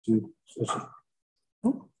All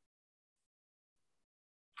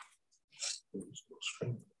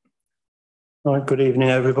right, good evening,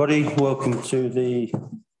 everybody. Welcome to the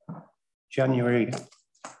January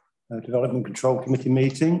Development Control Committee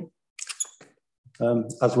meeting.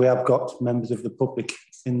 As we have got members of the public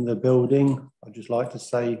in the building, I'd just like to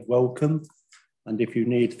say welcome. And if you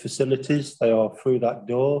need facilities, they are through that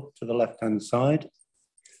door to the left-hand side.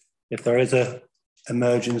 If there is an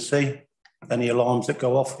emergency, any alarms that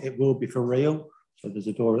go off, it will be for real. So there's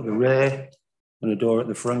a door at the rear and a door at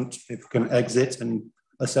the front. If you can exit and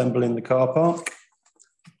assemble in the car park.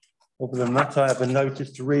 Other than that, I have a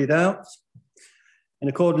notice to read out. In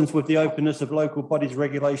accordance with the Openness of Local Bodies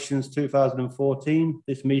Regulations 2014,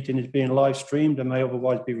 this meeting is being live streamed and may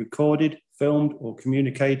otherwise be recorded, filmed or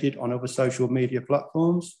communicated on other social media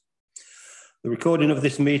platforms. The recording of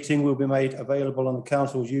this meeting will be made available on the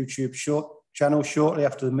Council's YouTube channel shortly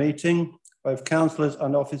after the meeting. Both councillors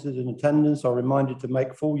and officers in attendance are reminded to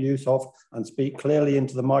make full use of and speak clearly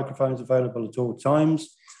into the microphones available at all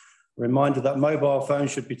times. A reminder that mobile phones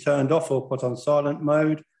should be turned off or put on silent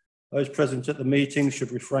mode. Those present at the meeting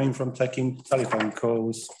should refrain from taking telephone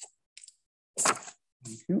calls.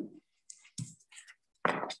 Thank you.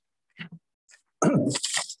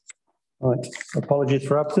 Right. Apologies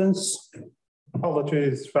for absence.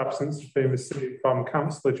 Apologies for absence being received from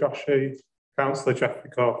Councillor Joshi, Councillor Jeffrey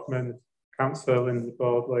Kaufman, Councillor Linda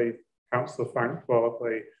Bordley, Councillor Frank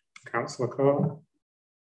Bordley, Councillor Corr.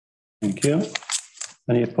 Thank you.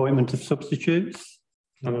 Any appointment of substitutes?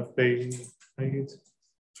 None have been made.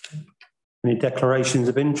 Any declarations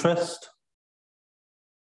of interest?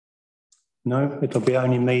 No, it'll be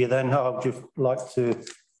only me then. I'd just like to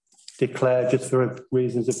declare, just for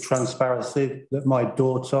reasons of transparency, that my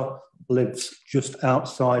daughter lives just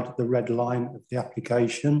outside the red line of the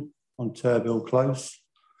application on Turbill Close.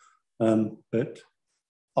 But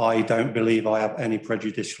I don't believe I have any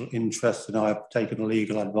prejudicial interest, and I have taken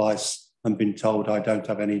legal advice and been told I don't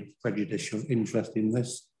have any prejudicial interest in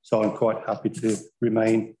this. So I'm quite happy to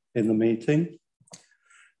remain in the meeting.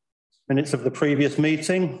 Minutes of the previous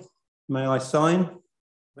meeting. May I sign?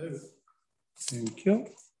 Move. Thank you.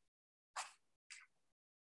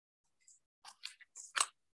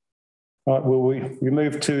 Right, will we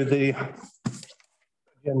move to the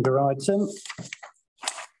agenda item,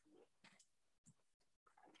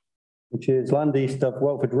 which is Land East of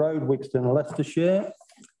Welford Road, Wigston, Leicestershire.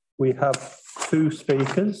 We have two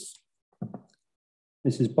speakers.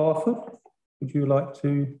 Mrs. Barfoot, would you like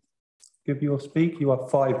to give your speak? You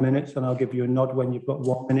have 5 minutes and I'll give you a nod when you've got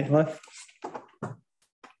 1 minute left.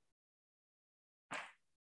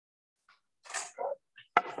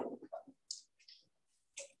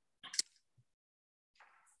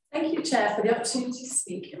 Thank you, Chair, for the opportunity to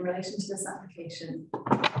speak in relation to this application.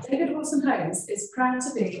 David Wilson Homes is proud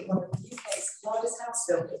to be one of the UK's largest house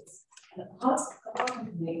builders, and at the heart of our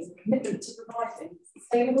company is a commitment to providing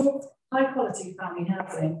sustainable, high-quality family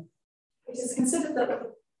housing. It is considered that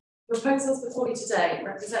the proposals before you today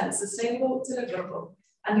represent sustainable, deliverable,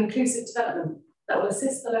 and inclusive development that will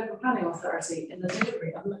assist the local planning authority in the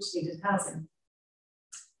delivery of much-needed housing.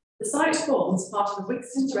 The site forms part of the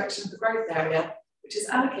Wigston Direction for Growth area, which is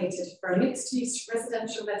allocated for a mixed-use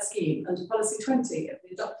residential-led scheme under Policy 20 of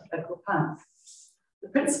the adopted local plan. The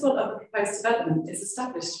principle of the proposed development is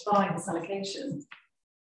established by this allocation.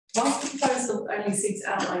 Whilst the proposal only seeks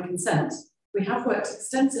outline consent, we have worked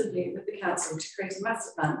extensively with the Council to create a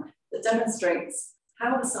master plan that demonstrates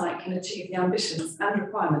how the site can achieve the ambitions and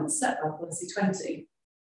requirements set by Policy 20.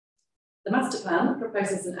 The master plan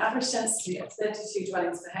proposes an average density of 32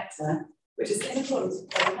 dwellings per hectare, which is in accordance with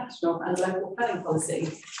both national and local planning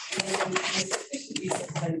policy, enabling efficient use of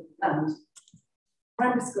land.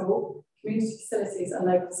 Primary school, community facilities and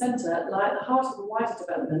local centre lie at the heart of a wider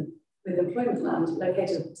development with employment land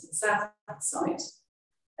located to the south of the site.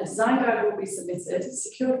 A design guide will be submitted,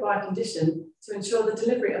 secured by a condition to ensure the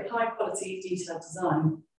delivery of high quality detailed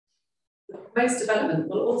design. The proposed development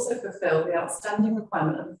will also fulfil the outstanding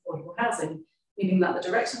requirement of affordable housing, meaning that the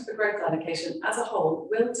Direction for Growth allocation as a whole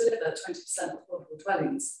will deliver 20% affordable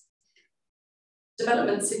dwellings.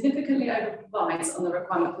 Development significantly over-provides on the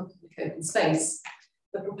requirement for public open space.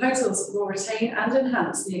 The proposals will retain and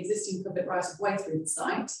enhance the existing public right-of-way through the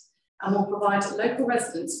site and will provide local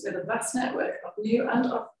residents with a vast network of new and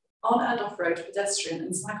on and off-road pedestrian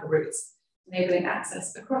and cycle routes, enabling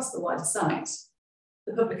access across the wider site.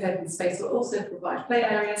 The public open space will also provide play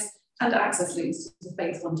areas and access links to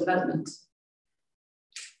Phase 1 development.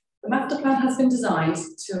 The master plan has been designed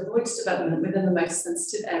to avoid development within the most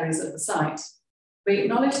sensitive areas of the site. We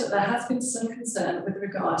acknowledge that there has been some concern with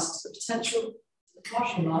regards to the potential the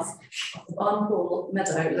partial loss of the Barnpool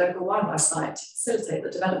Meadow local wildlife site to facilitate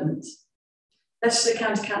the development. Leicestershire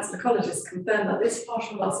County Council ecologists confirm that this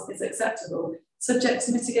partial loss is acceptable, subject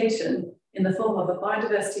to mitigation in the form of a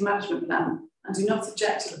biodiversity management plan, and do not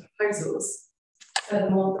object to the proposals.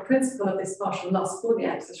 Furthermore, the principle of this partial loss for the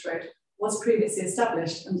access road was previously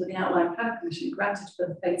established under the outline plan permission granted for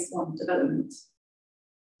the phase 1 development.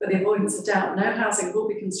 For the avoidance of doubt, no housing will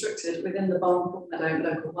be constructed within the Barnpool Meadow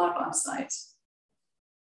local wildlife site.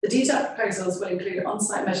 The detailed proposals will include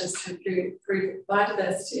on-site measures to improve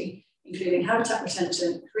biodiversity, including habitat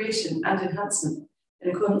retention, creation and enhancement in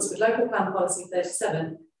accordance with Local Plan Policy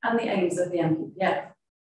 37 and the aims of the NPPF.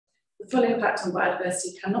 The full impact on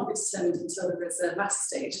biodiversity cannot be determined until the reserve matter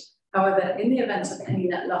stage. However, in the event of any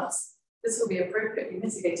net loss, this will be appropriately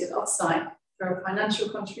mitigated off-site through a financial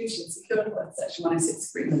contribution secured by the Section 106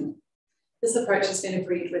 agreement. This approach has been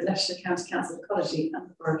agreed with Leicestershire County Council Ecology and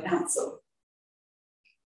the Borough Council.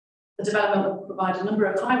 The development will provide a number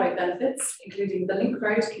of highway benefits, including the link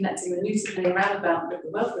road connecting the Newton Lane roundabout with the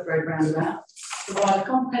Welford Road roundabout, provide a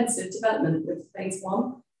comprehensive development with phase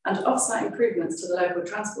 1 and off-site improvements to the local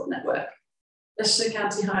transport network. Leicestershire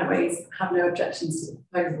County Highways have no objections to the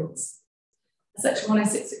proposals. The Section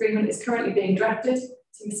 106 agreement is currently being drafted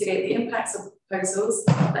to mitigate the impacts of the proposals.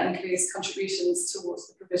 That includes contributions towards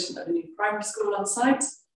the provision of a new primary school on site,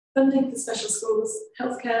 funding for special schools,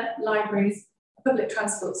 healthcare, libraries, public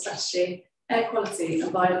transport strategy, air quality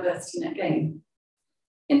and biodiversity net gain.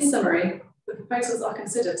 In summary, the proposals are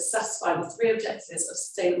considered to satisfy the 3 objectives of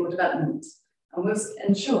sustainable development and will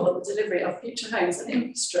ensure the delivery of future homes and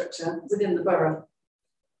infrastructure within the borough.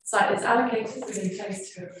 The site is allocated within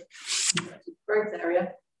phase 2 of the growth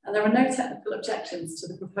area and there are no technical objections to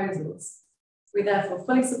the proposals. We therefore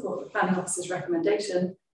fully support the Planning Officer's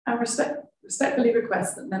recommendation and respectfully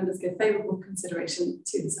request that members give favourable consideration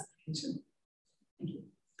to this application. Thank you.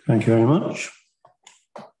 Thank you very much.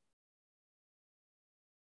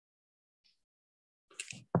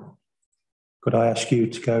 Could I ask you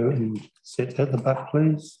to go and sit at the back,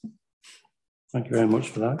 please? Thank you very much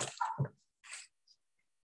for that.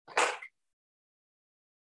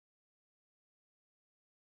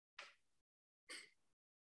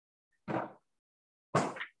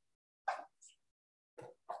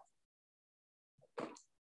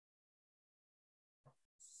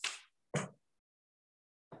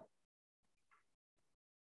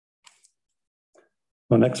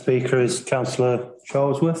 Our next speaker is Councillor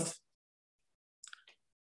Charlesworth.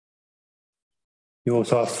 You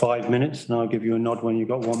also have 5 minutes, and I'll give you a nod when you've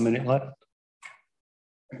got 1 minute left.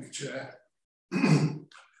 Thank you, Chair.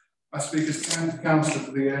 I speak as County Councillor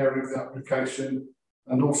for the area of the application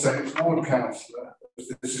and also its ward councillor, as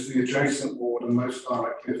this is the adjacent ward and most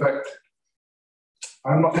directly affected.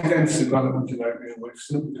 I'm not against development in Oakley and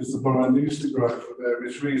Wixton because the borough needs to grow for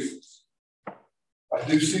various reasons. I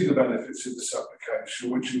do see the benefits of this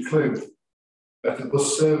application, which include better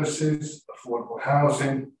bus services, affordable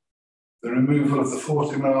housing, the removal of the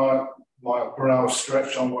 40-mile-per-hour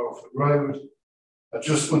stretch on Welford Road,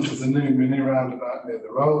 adjustment of the new mini roundabout near the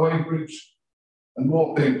railway bridge, and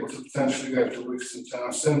more people to potentially go to Wixton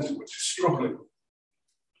Town Centre, which is struggling.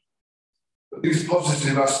 But these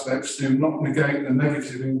positive aspects do not negate the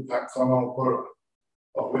negative impact on our borough,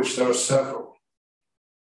 of which there are several.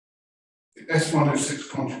 The S106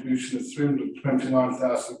 contribution of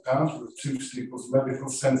 £329,000 for the Two Steeples Medical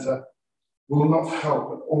Centre will not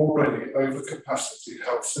help an already overcapacity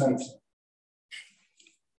health centre.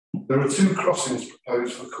 There are 2 crossings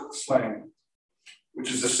proposed for Cook's Lane,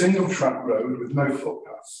 which is a single track road with no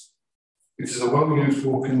footpaths. It is a well-used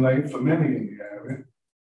walking lane for many in the area.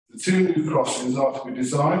 The 2 new crossings are to be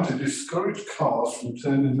designed to discourage cars from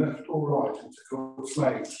turning left or right into Cook's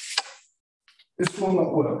Lane. This will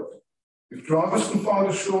not work. If drivers can find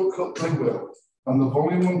a shortcut, they will, and the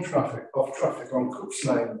volume of traffic on Cook's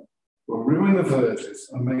Lane will ruin the verges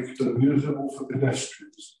and make it unusable for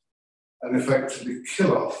pedestrians and effectively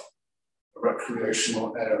kill off a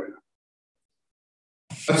recreational area.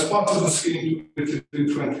 As part of the scheme completed in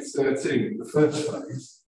 2013, the first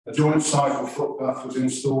phase, a joint cycle footpath was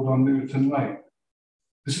installed on Newton Lane.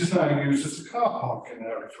 This is now used as a car parking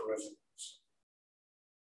area for residents.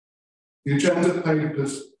 The agenda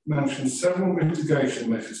papers mention several mitigation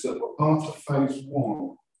measures that were part of phase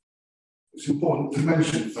 1. It's important to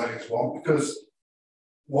mention phase 1 because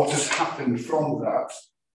what has happened from that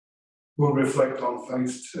will reflect on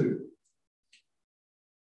phase 2.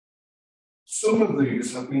 Some of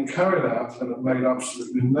these have been carried out and have made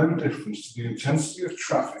absolutely no difference to the intensity of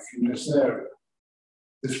traffic in this area.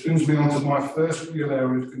 This brings me on to my first real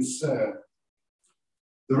area of concern.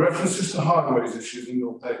 The references to highways issues in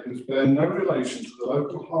your papers bear no relation to the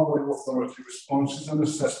local highway authority responses and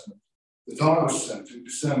assessment that I was sent in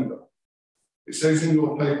December. It says in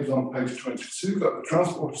your papers on page 22 that the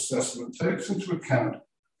transport assessment takes into account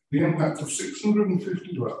the impact of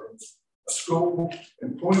 650 dwellings, a school,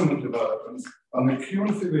 employment development, and the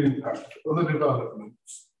cumulative impact of other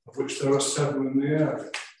developments, of which there are several in the area.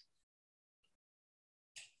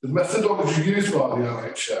 The methodology used by the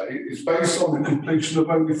OHA is based on the completion of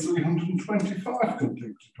only 325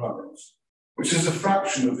 completed dwellings, which is a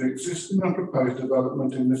fraction of the existing and proposed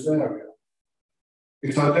development in this area.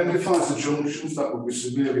 It identifies the junctions that will be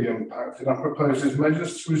severely impacted and proposes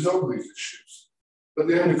measures to resolve these issues. But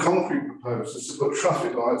the only concrete proposal is to put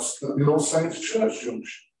traffic lights at the All Saints Church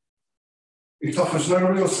junction. It offers no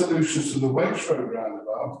real solutions to the Waitrose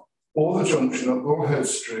roundabout or the junction at Bullhead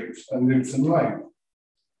Street and Newton Lane.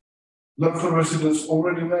 Local residents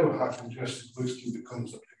already know how congested Wiston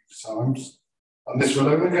becomes at peak times, and this will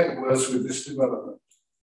only get worse with this development.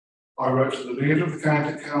 I wrote to the leader of the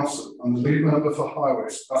County Council and the lead member for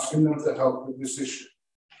Highways asking them to help with this issue.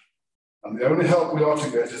 And the only help we are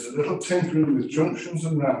to get is a little tinkering with junctions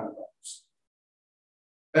and roundabouts.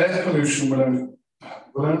 Air pollution will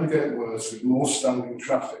only get worse with more standing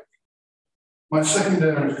traffic. My second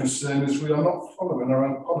area of concern is we are not following our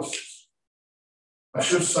own policies. I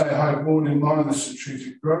should say I have borne in mind the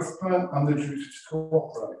strategic growth plan and the duty to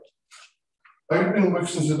cooperate. Oakby and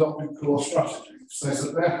Wixon's adopted core strategy says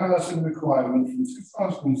that their housing requirement from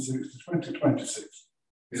 2006 to 2026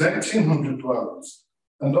 is 1,800 dwellings,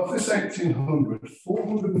 and of this 1,800,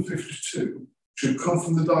 452 should come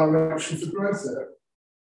from the direction for growth area.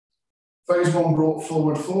 Phase 1 brought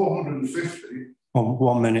forward 450.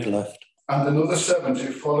 1 minute left. And another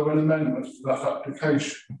 70 following amendments to that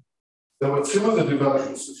application. There were 2 other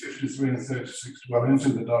developments of 53 and 36 dwellings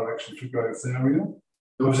in the direction for growth area.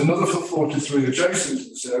 There was another for 43 adjacent to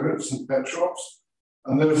this area at St Petrops,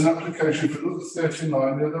 and there was an application for another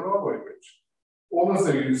 39 near the railway bridge. All of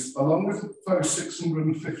these, along with the proposed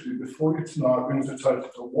 650 before you tonight, brings a total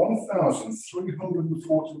to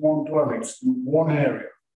 1,341 dwellings in one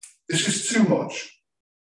area. This is too much.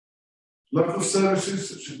 Local services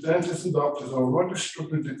such as dentists and doctors are already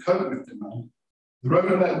struggling to cope with demand. The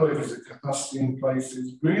road network is at capacity in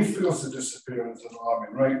places, greenfields are disappearing at an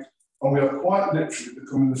alarming rate, and we are quite literally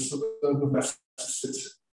becoming the suburb of Leicester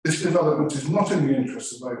City. This development is not in the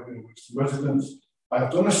interests of Oakby and Wixon residents. I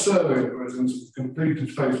have done a survey of residents of the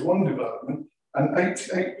completed phase 1 development, and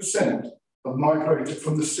 88% have migrated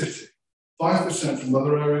from the city, 5% from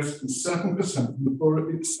other areas, and 7% from the borough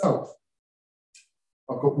itself.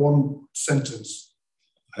 I've got one sentence.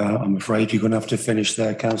 I'm afraid you're going to have to finish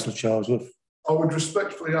there, Councillor Charlesworth. I would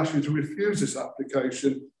respectfully ask you to refuse this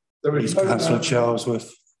application. There is please, Councillor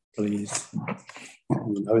Charlesworth, please. You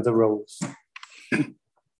know the rules.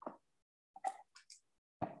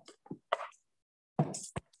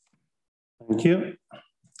 Thank you.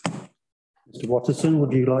 Mr. Watterson,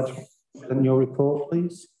 would you like to present your report,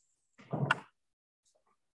 please?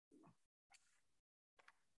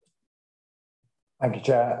 Thank you,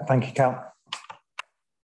 Chair. Thank you, Chair.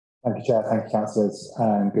 Thank you, Councillors,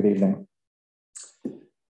 and good evening.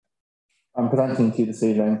 I'm presenting to you this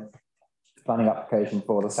evening the planning application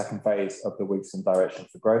for the second phase of the Wixon Direction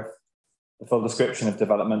for Growth. The full description of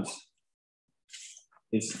development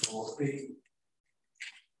is for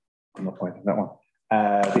I'm not pointing that one.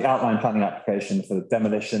 The outline planning application for the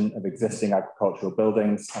demolition of existing agricultural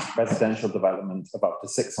buildings and residential development of up to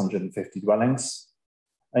 650 dwellings,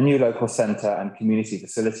 a new local centre and community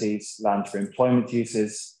facilities, land for employment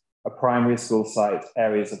uses, a primary school site,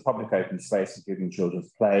 areas of public open space including children's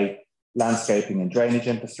play, landscaping and drainage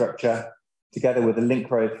infrastructure, together with a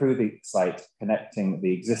link road through the site connecting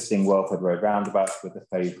the existing Welford Road roundabout with the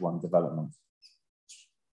phase 1 development.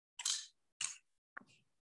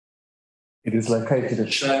 It is located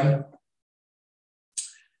as shown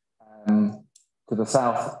to the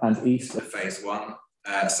south and east of phase 1,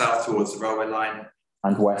 south towards the railway line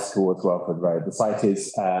and west towards Welford Road. The site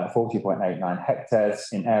is 40.89 hectares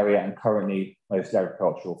in area and currently mostly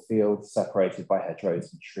agricultural fields separated by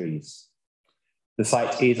hedgerows and trees. The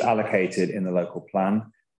site is allocated in the local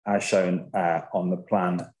plan as shown on the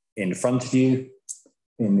plan in front of you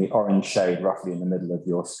in the orange shade roughly in the middle of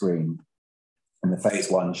your screen. And the phase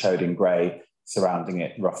 1 showed in grey surrounding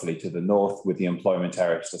it roughly to the north with the employment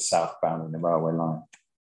area to the south bounding the railway line.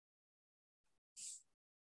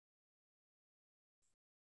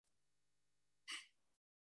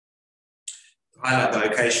 Highlight the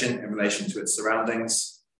location in relation to its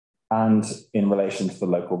surroundings. And in relation to the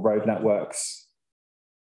local road networks.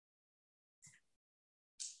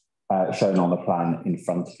 shown on the plan in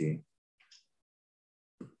front of you.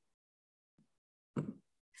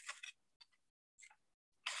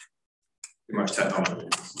 Too much technology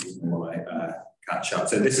while I catch up.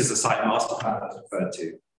 So this is the site master plan that's referred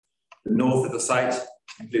to. The north of the site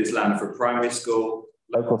includes land for a primary school,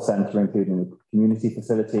 local centre including the community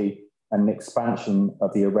facility, and an expansion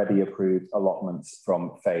of the already approved allotments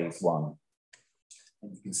from phase 1.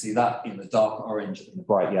 And you can see that in the dark orange and the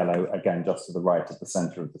bright yellow, again, just to the right of the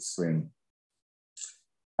centre of the screen.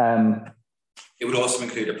 It would also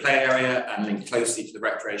include a play area and link closely to the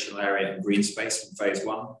recreational area and green space from phase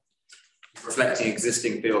 1, reflecting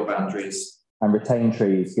existing field boundaries. And retain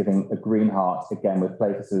trees, giving a green heart, again, with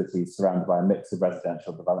play facilities surrounded by a mix of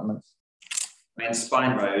residential development. Main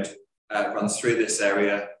Spine Road runs through this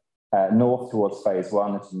area. North towards phase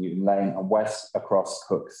 1 into Newton Lane and west across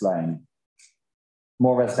Cook's Lane.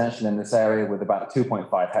 More residential in this area with about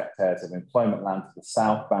 2.5 hectares of employment land to the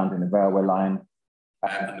south, bounding the railway line.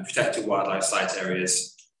 And the protected wildlife site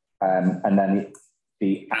areas. And then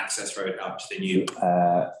the access road up to the new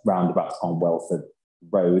roundabout on Welford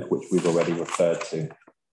Road, which we've already referred to.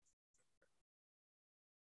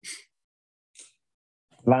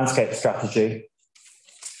 Landscape strategy.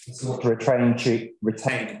 To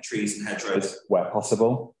retain trees and hedgerows where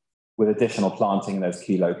possible, with additional planting in those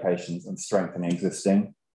key locations and strengthening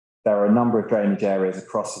existing. There are a number of drainage areas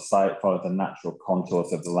across the site follow the natural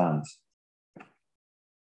contours of the land.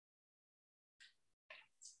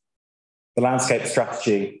 The landscape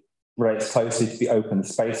strategy relates closely to the open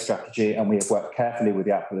space strategy, and we have worked carefully with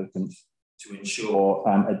the applicant to ensure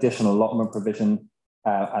additional allotment provision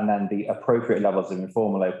and then the appropriate levels of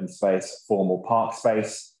informal open space, formal park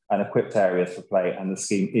space, and equipped areas for play, and the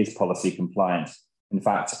scheme is policy compliant. In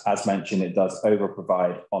fact, as mentioned, it does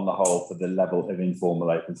over-provide on the whole for the level of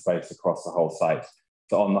informal open space across the whole site.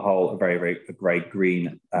 So on the whole, a very great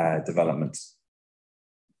green development.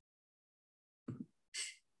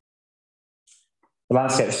 The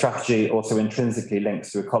landscape strategy also intrinsically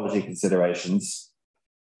links to ecology considerations.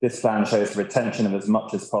 This plan shows the retention of as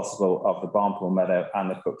much as possible of the Barnpool Meadow and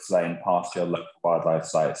the Cook's Lane pasture local wildlife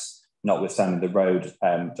sites, notwithstanding the road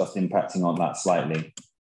just impacting on that slightly.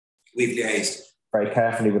 We've liaised very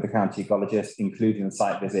carefully with the county ecologist, including the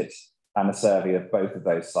site visit and a survey of both of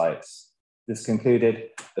those sites. This concluded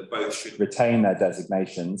that both should retain their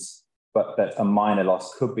designations, but that a minor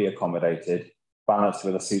loss could be accommodated, balanced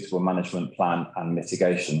with a suitable management plan and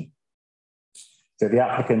mitigation. So the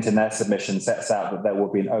applicant in their submission sets out that there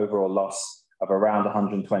will be an overall loss of around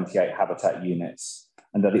 128 habitat units,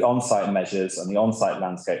 and that the on-site measures and the on-site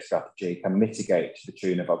landscape strategy can mitigate to the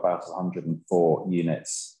tune of about 104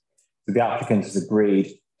 units. So the applicant has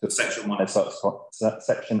agreed to Section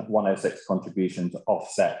 106 contribution to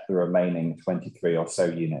offset the remaining 23 or so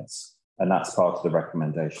units, and that's part of the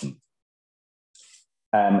recommendation.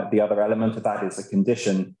 The other element of that is a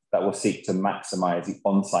condition that will seek to maximise the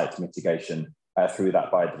on-site mitigation through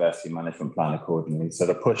that biodiversity management plan accordingly. So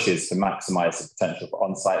the push is to maximise the potential for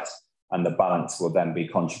on-site, and the balance will then be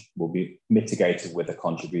mitigated with a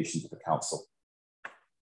contribution to the council.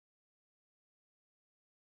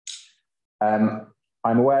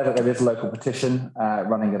 I'm aware that there is a local petition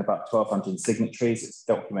running at about 1,200 signatories. It's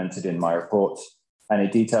documented in my report, and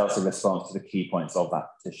it details the response to the key points of that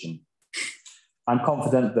petition. I'm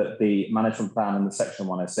confident that the management plan and the Section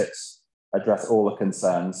 106 address all the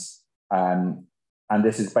concerns, and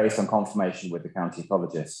this is based on confirmation with the county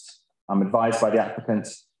ecologist. I'm advised by the applicant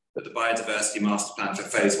that the biodiversity master plan for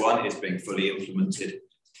phase 1 is being fully implemented.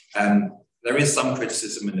 There is some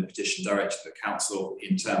criticism in the petition directed to the council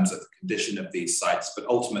in terms of the condition of these sites, but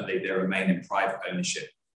ultimately they remain in private ownership,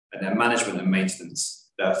 and their management and maintenance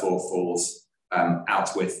therefore falls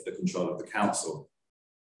out with the control of the council.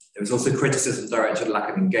 There was also criticism directed at lack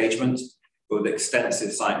of engagement with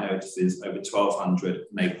extensive site notices, over 1,200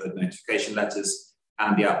 neighbourhood notification letters,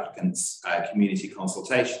 and the applicant's community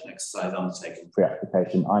consultation exercise undertaken.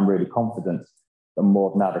 Pre-application, I'm really confident that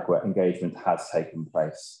more than adequate engagement has taken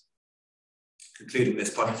place. Concluding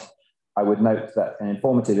this point, I would note that an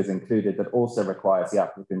informative is included that also requires the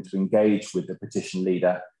applicant to engage with the petition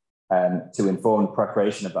leader to inform the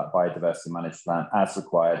preparation of that biodiversity management plan as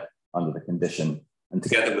required under the condition. And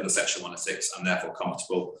together with the Section 106, I'm therefore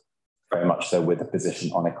comfortable very much so with the position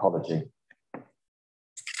on ecology.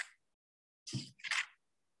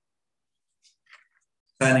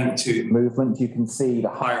 Turning to movement, you can see the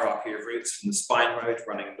hierarchy of routes from the Spine Road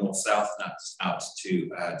running north-south, that's out to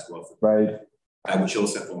Welford Road, which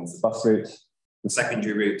also forms the bus route, the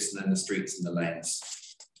secondary routes, and then the streets and the lanes.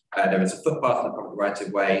 There is a footpath on the public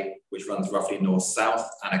right-of-way which runs roughly north-south,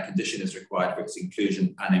 and a condition is required for its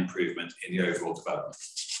inclusion and improvement in the overall development.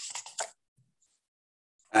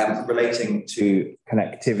 Relating to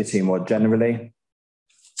connectivity more generally.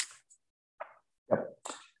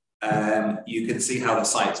 You can see how the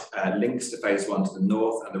site links to phase 1 to the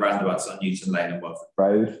north, and the roundabouts on Newton Lane and Welford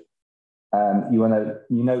Road. You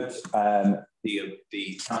note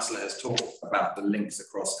the councillor has talked about the links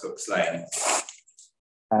across Cooks Lane.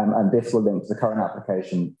 And this will link to the current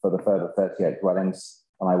application for the further 38 dwellings,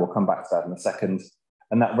 and I will come back to that in a second.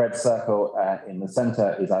 And that red circle in the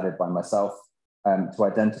centre is added by myself to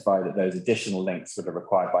identify that those additional links that are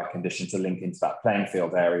required by condition to link into that playing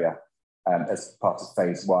field area as part of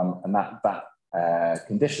phase 1, and that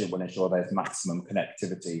condition will ensure there's maximum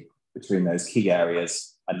connectivity between those key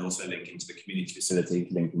areas and also linking to the community facility,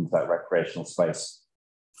 linking to that recreational space.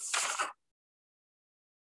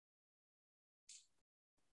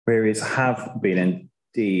 Queries have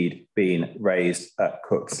indeed been raised at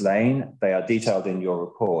Cooks Lane. They are detailed in your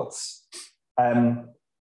reports.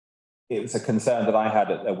 It was a concern that I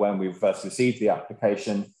had when we first received the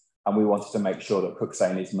application, and we wanted to make sure that Cooks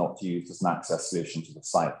Lane is not used as an access solution to the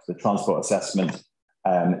site. The transport assessment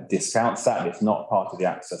discounts that. It's not part of the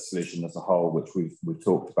access solution as a whole, which we've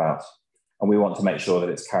talked about. And we want to make sure that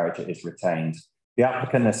its character is retained. The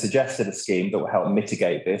applicant has suggested a scheme that will help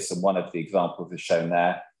mitigate this, and one of the examples is shown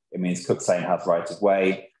there. It means Cooks Lane has right of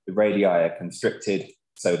way, the radii are constricted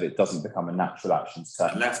so that it doesn't become a natural action to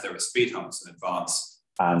turn left. There are speed humps in advance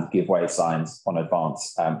and give way signs on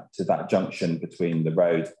advance to that junction between the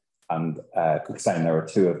road and Cooks Lane. There are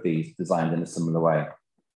 2 of these designed in a similar way.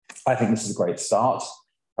 I think this is a great start.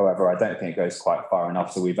 However, I don't think it goes quite far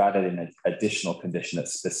enough. So we've added in an additional condition that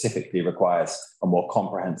specifically requires a more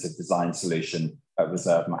comprehensive design solution at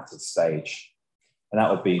reserve matters stage. And that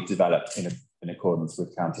will be developed in accordance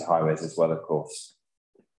with county highways as well, of course.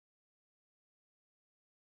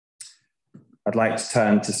 I'd like to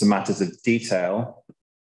turn to some matters of detail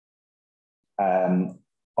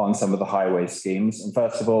on some of the highway schemes. And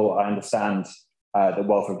first of all, I understand that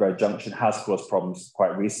Welford Road Junction has caused problems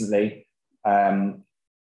quite recently. In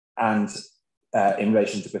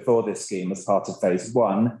relation to before this scheme, as part of phase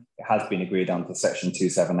 1, it has been agreed under the section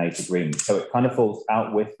 278 agreement. So it kind of falls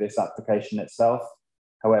out with this application itself.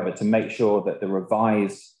 However, to make sure that the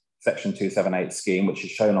revised section 278 scheme, which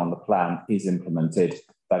is shown on the plan, is implemented,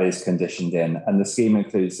 that is conditioned in. And the scheme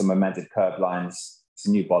includes some amended curb lines,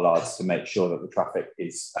 some new bollards to make sure that the traffic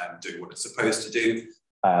is doing what it's supposed to do.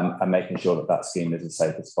 And making sure that that scheme is as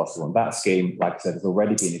safe as possible. And that scheme, like I said, has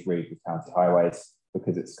already been agreed with county highways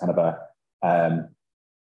because it's kind of a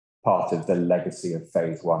part of the legacy of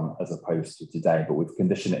phase 1 as opposed to today, but we've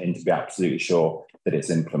conditioned it in to be absolutely sure that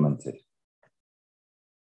it's implemented.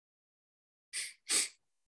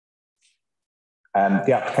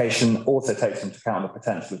 The application also takes into account the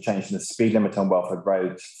potential of changing the speed limit on Welford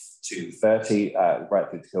Road to 30 right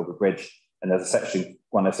through to Kilby Bridge, and there's a section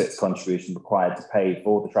 106 contribution required to pay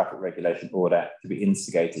for the traffic regulation order to be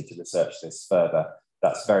instigated to research this further.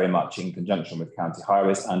 That's very much in conjunction with county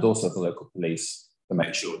highways and also the local police to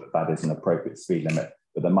make sure that that is an appropriate speed limit.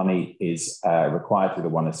 But the money is required through the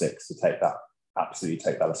 106 to take that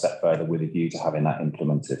a step further with a view to having that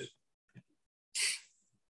implemented.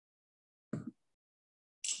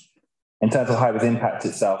 In terms of highways impact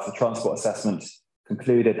itself, the transport assessment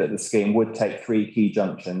concluded that the scheme would take 3 key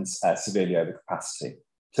junctions severely over capacity,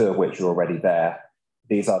 2 of which are already there.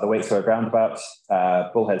 These are the Waits Road roundabout,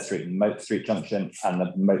 Bullhead Street and Moat Street junction, and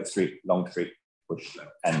the Moat Street, Long Street, Bushlow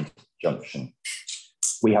End junction.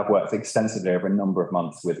 We have worked extensively over a number of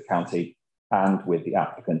months with the county and with the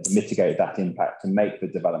applicant to mitigate that impact to make the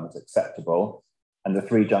development acceptable, and the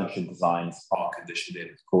 3 junction designs are conditioned in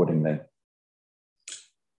accordingly.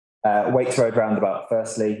 Waits Road roundabout,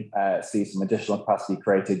 firstly, sees some additional capacity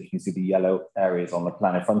created. You can see the yellow areas on the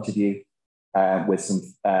plan in front of you, with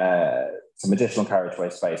some additional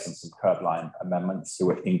carriageway space and some curb line amendments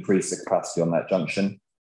to increase the capacity on that junction.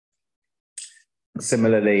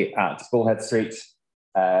 Similarly, at Bullhead Street,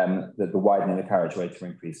 the widening the carriageway to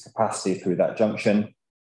increase capacity through that junction.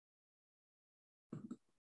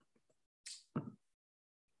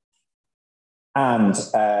 And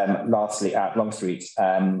lastly, at Long Street,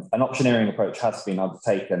 an optioneering approach has been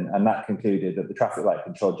undertaken, and that concluded that the traffic light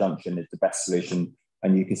control junction is the best solution.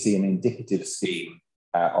 And you can see an indicative scheme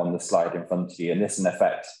on the slide in front of you. And this, in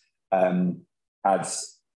effect,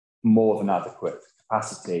 adds more than adequate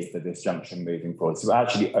capacity for this junction moving forward. So it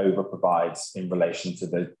actually over-provides in relation to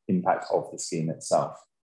the impact of the scheme itself.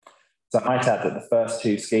 So I might add that the first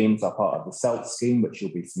 2 schemes are part of the SELT scheme, which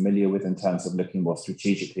you'll be familiar with in terms of looking more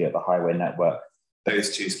strategically at the highway network.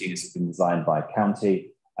 Those 2 schemes have been designed by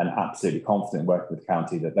county, and absolutely confident working with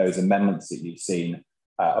county that those amendments that you've seen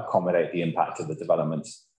accommodate the impact of the development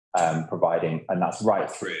providing, and that's right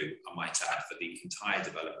through, I might add, for the entire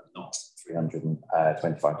development, not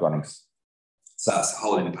 325 dwellings. So that's the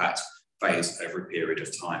whole impact phase over a period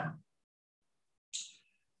of time.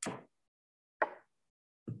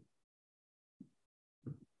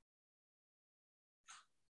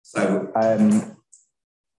 So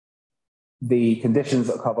the conditions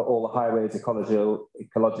that cover all the highways,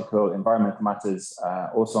 ecological, environmental matters,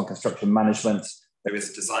 also on construction management. There is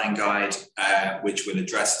a design guide which will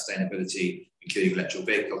address sustainability, including electric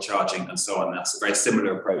vehicle charging and so on. That's a very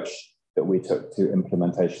similar approach that we took to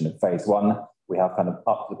implementation of phase one. We have kind of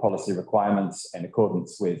upped the policy requirements in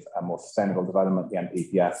accordance with a more sustainable development, the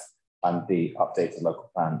NPPF, and the updated local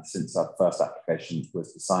plan since our first application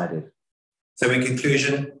was decided. So in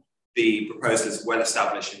conclusion, the proposal is well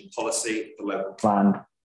established in policy, the local plan.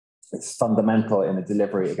 It's fundamental in the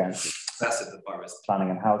delivery against the success of the borough's planning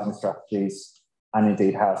and housing strategies, and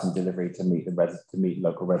indeed housing delivery to meet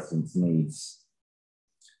local residents' needs.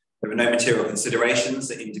 There are no material considerations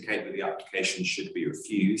that indicate that the application should be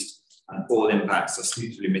refused, and all impacts are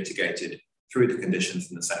suitably mitigated through the conditions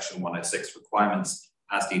in the Section 106 requirements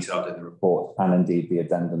as detailed in the report, and indeed the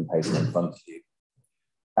addendum page in front of you.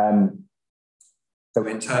 So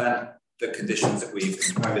in turn, the conditions that we've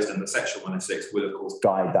imposed in the Section 106 will of course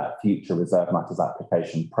guide that future reserve matters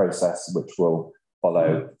application process, which will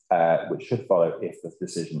follow, which should follow if the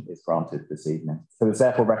decision is granted this evening. So it's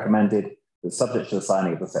therefore recommended that subject to the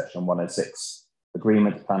signing of the Section 106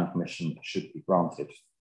 agreement, the planning permission should be granted.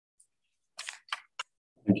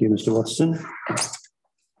 Thank you, Mr. Watson.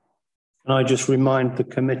 Can I just remind the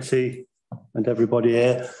committee and everybody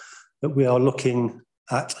here that we are looking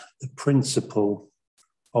at the principle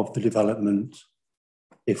of the development.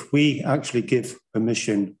 If we actually give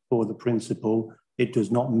permission for the principle, it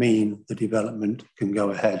does not mean the development can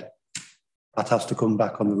go ahead. That has to come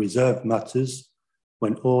back on the reserve matters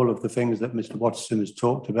when all of the things that Mr. Watson has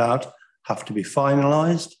talked about have to be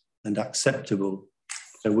finalised and acceptable.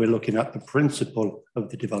 So we're looking at the principle of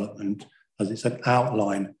the development as it's an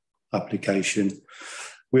outline application.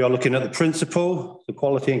 We are looking at the principle, the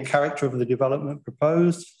quality and character of the development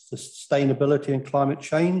proposed, sustainability and climate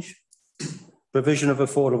change, provision of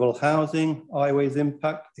affordable housing, highways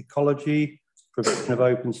impact, ecology, provision of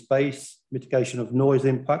open space, mitigation of noise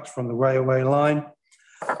impacts from the railway line,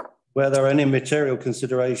 where there are any material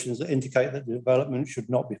considerations that indicate that the development should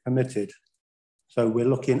not be permitted. So we're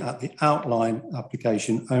looking at the outline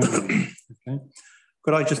application only. Okay.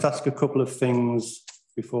 Could I just ask a couple of things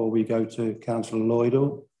before we go to Councillor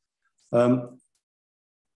Lloydell?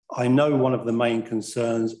 I know one of the main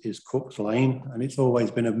concerns is Cook's Lane, and it's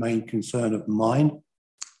always been a main concern of mine.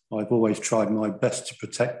 I've always tried my best to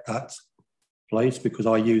protect that place because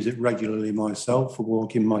I use it regularly myself for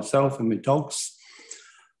walking myself and my dogs.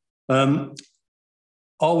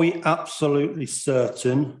 Are we absolutely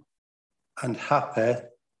certain and happy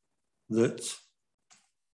that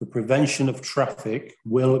the prevention of traffic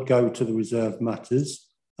will go to the reserve matters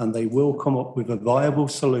and they will come up with a viable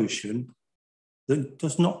solution that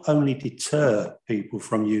does not only deter people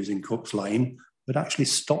from using Cook's Lane, but actually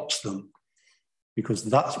stops them? Because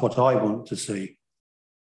that's what I want to see.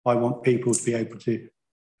 I want people to be able to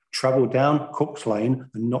travel down Cook's Lane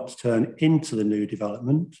and not turn into the new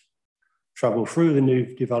development, travel through the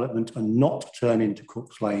new development and not turn into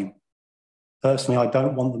Cook's Lane. Personally, I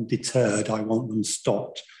don't want them deterred, I want them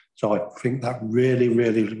stopped. So I think that really,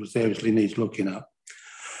 really seriously needs looking at.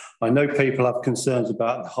 I know people have concerns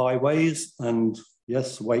about the highways, and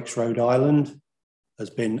yes, Wakes Road Island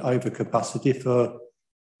has been over capacity for,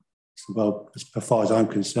 well, as far as I'm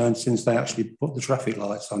concerned, since they actually put the traffic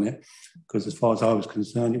lights on it, because as far as I was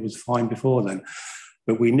concerned, it was fine before then.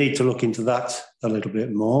 But we need to look into that a little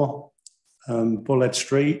bit more. Bullhead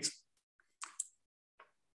Street,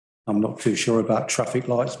 I'm not too sure about traffic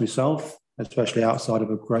lights myself, especially outside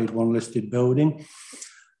of a grade 1 listed building.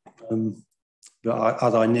 But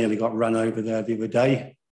as I nearly got run over there the other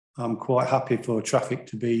day, I'm quite happy for traffic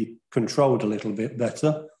to be controlled a little bit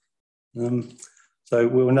better. So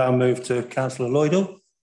we will now move to Councillor Lloydell.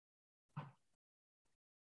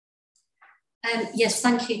 Yes,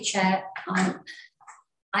 thank you, Chair.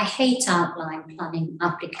 I hate outline planning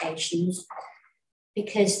applications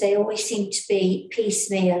because they always seem to be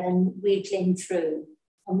piecemeal and wheedling through.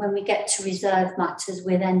 And when we get to reserve matters,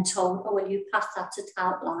 we're then told, oh, well, you passed that at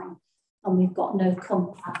outline and we've got no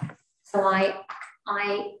compact. So I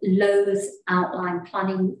loathe outline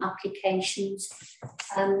planning applications.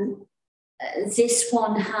 This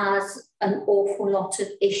one has an awful lot of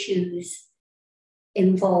issues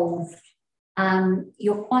involved.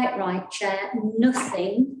 You're quite right, Chair,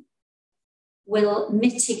 nothing will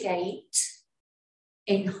mitigate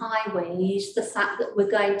in highways the fact that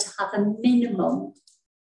we're going to have a minimum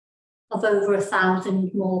of over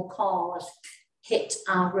 1,000 more cars hit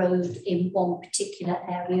our road in one particular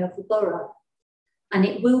area of the borough. And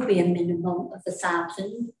it will be a minimum of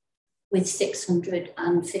 1,000 with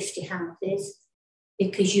 650 houses,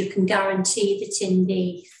 because you can guarantee that in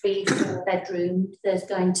the 3-4 bedrooms, there's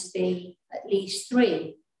going to be at least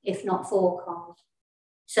 3, if not 4 cars.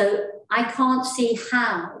 So I can't see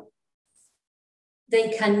how they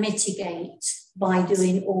can mitigate by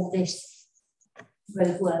doing all this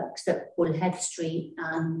roadworks at Bullhead Street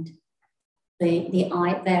and the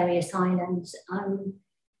various islands.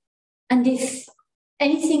 And if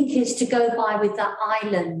anything is to go by with that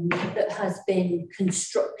island that has been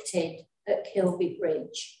constructed at Kilby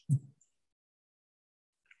Bridge,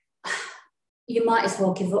 you might as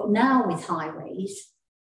well give up now with highways,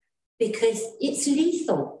 because it's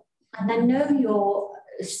lethal. And I know you're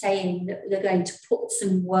saying that they're going to put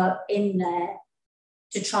some work in there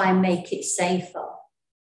to try and make it safer.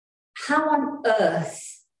 How on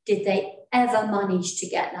earth did they ever manage to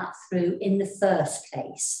get that through in the first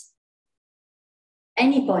place?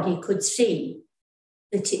 Anybody could see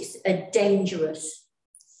that it's a dangerous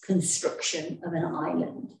construction of an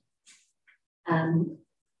island.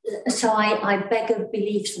 So I beg of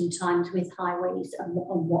belief sometimes with highways and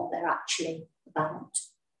what they're actually about.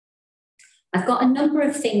 I've got a number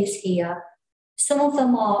of things here. Some of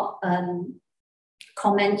them are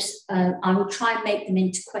comments. I will try and make them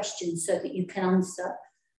into questions so that you can answer.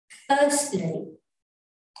 Firstly,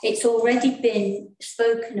 it's already been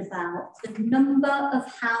spoken about the number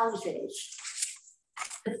of houses.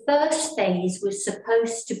 The first phase was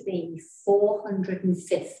supposed to be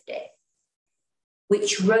 450,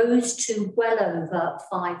 which rose to well over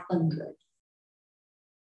 500.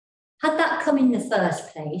 Had that come in the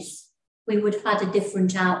first place, we would have had a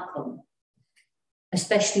different outcome,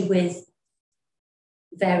 especially with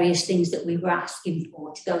various things that we were asking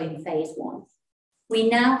for to go in phase 1. We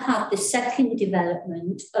now have the second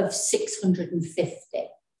development of 650,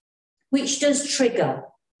 which does trigger,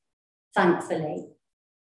 thankfully,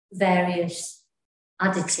 various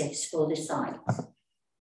additives for the site.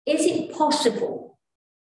 Is it possible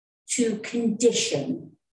to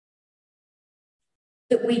condition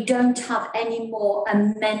that we don't have any more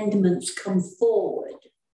amendments come forward,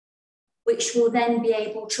 which will then be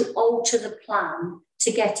able to alter the plan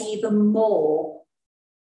to get even more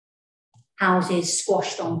houses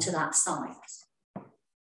squashed onto that site?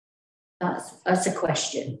 That's a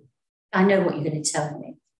question. I know what you're going to tell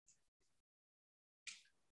me.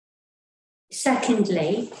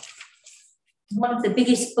 Secondly, one of the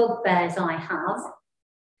biggest bugbears I have,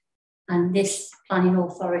 and this planning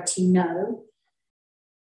authority know,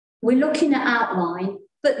 we're looking at outline,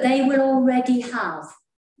 but they will already have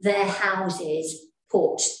their houses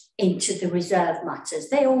put into the reserve matters.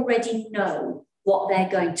 They already know what they're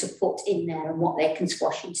going to put in there and what they can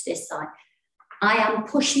squash into this site. I am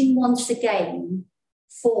pushing once again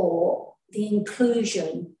for the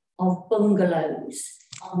inclusion of bungalows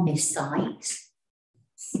on this site.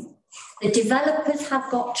 The developers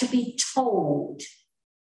have got to be told,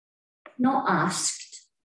 not asked,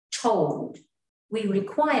 told. We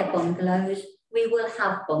require bungalows, we will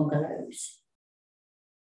have bungalows.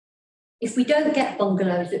 If we don't get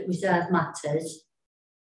bungalows at reserve matters,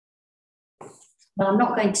 well, I'm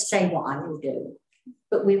not going to say what I will do,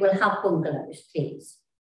 but we will have bungalows, please.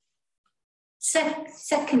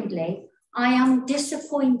 Secondly, I am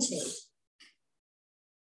disappointed.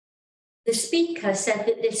 The speaker said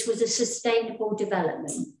that this was a sustainable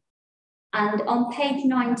development. And on page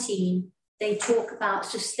 19, they talk about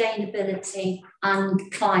sustainability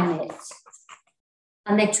and climate.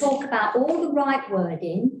 And they talk about all the right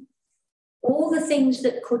wording, all the things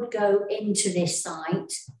that could go into this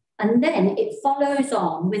site. And then it follows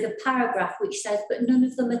on with a paragraph which says, but none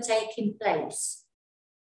of them are taking place.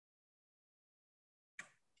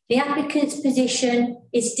 The applicant's position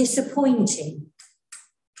is disappointing.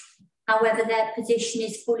 However, their position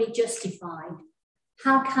is fully justified.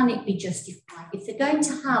 How can it be justified? If they're going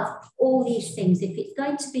to have all these things, if it's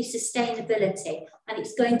going to be sustainability and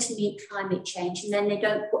it's going to meet climate change, and then they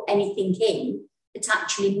don't put anything in that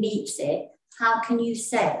actually meets it, how can you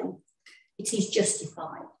say it is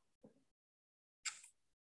justified?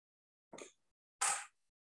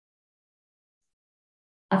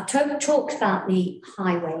 I've talked about the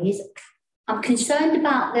highways. I'm concerned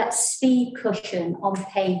about that speed cushion on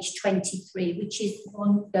page 23, which is the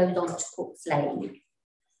one that goes on to Cook's Lane.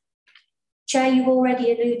 Chair, you've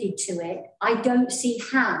already alluded to it. I don't see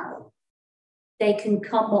how they can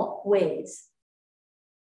come up with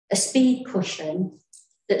a speed cushion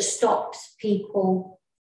that stops people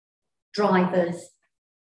drivers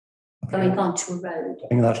going onto a road. I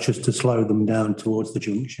think that's just to slow them down towards the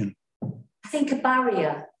junction. I think a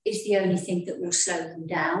barrier is the only thing that will slow them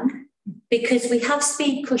down, because we have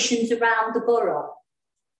speed cushions around the borough.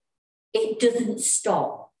 It doesn't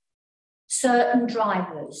stop certain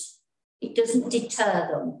drivers. It doesn't deter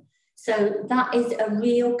them. So that is a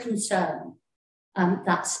real concern,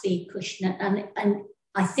 that speed cushion. And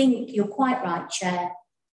I think you're quite right, Chair.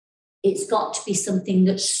 It's got to be something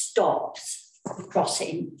that stops the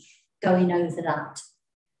crossing going over that.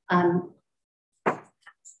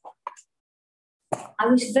 I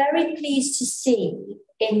was very pleased to see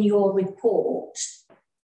in your report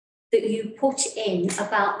that you put in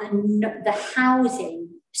about the housing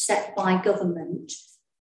set by government.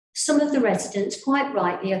 Some of the residents, quite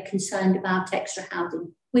rightly, are concerned about extra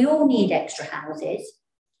housing. We all need extra houses.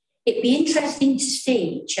 It'd be interesting to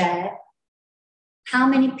see, Chair, how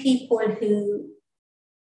many people who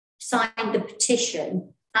signed the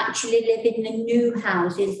petition actually live in the new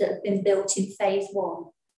houses that have been built in phase 1.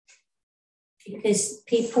 Because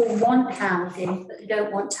people want houses, but they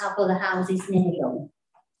don't want to have other houses near them.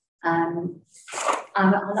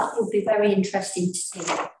 That would be very interesting to see.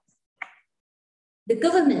 The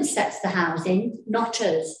government sets the housing, not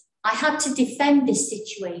us. I had to defend this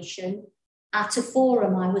situation at a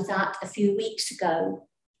forum I was at a few weeks ago,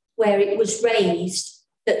 where it was raised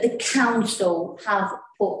that the council have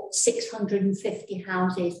put 650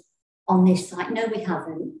 houses on this site. No, we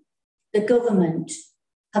haven't. The government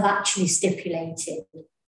have actually stipulated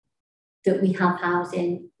that we have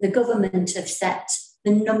housing. The government have set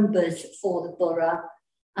the numbers for the borough,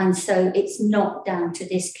 and so it's not down to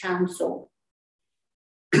this council.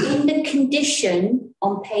 In the condition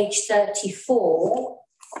on page 34,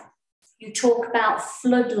 you talk about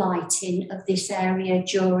floodlighting of this area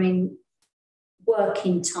during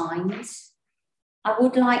working times. I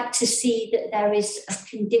would like to see that there is a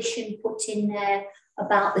condition put in there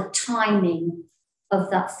about the timing of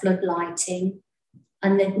that floodlighting,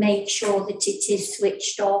 and they've made sure that it is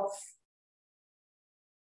switched off.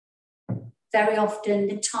 Very often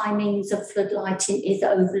the timings of floodlighting is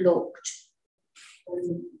overlooked.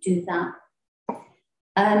 Do that.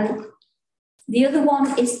 The other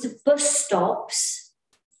one is the bus stops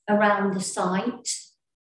around the site.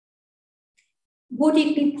 Would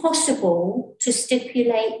it be possible to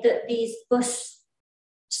stipulate that these bus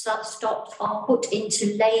stops are put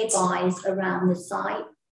into lay-bys around the site?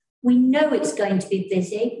 We know it's going to be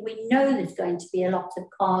busy. We know there's going to be a lot of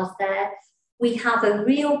cars there. We have a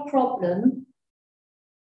real problem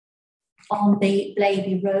on the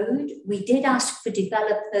Blaby Road. We did ask for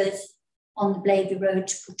developers on the Blaby Road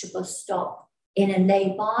to put a bus stop in a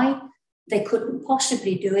lay-by. They couldn't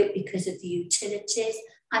possibly do it because of the utilities,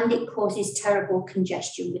 and it causes terrible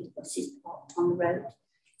congestion with the buses parked on the road.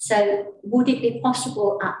 So would it be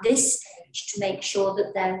possible at this stage to make sure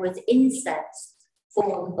that there was insets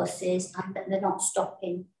for the buses and that they're not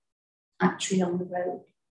stopping actually on the road?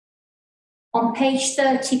 On page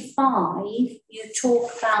 35, you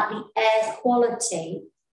talk about the air quality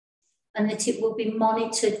and that it will be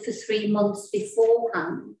monitored for 3 months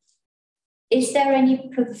beforehand. Is there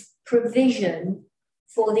any provision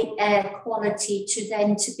for the air quality to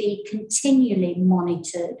then to be continually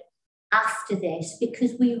monitored after this?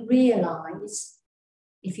 Because we realise,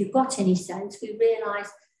 if you've got any sense, we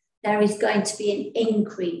realise there is going to be an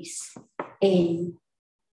increase in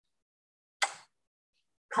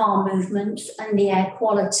car movements and the air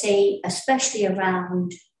quality, especially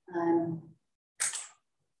around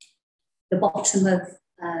the bottom of,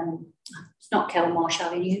 it's not Kelmarsh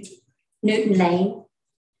Avenue, Newton Lane,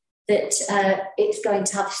 that it's going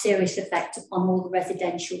to have a serious effect upon all the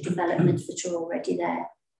residential developments that are already there.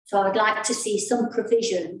 So I'd like to see some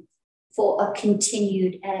provision for a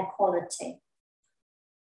continued air quality.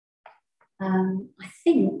 I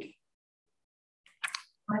think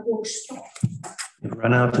I will stop. You've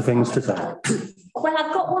run out of things to say. Well,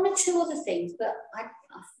 I've got 1 or 2 other things, but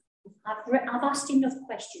I've asked enough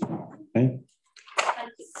questions. Okay.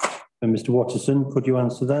 Thank you. And Mr. Watterson, could you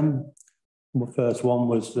answer them? The first one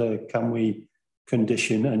was, can we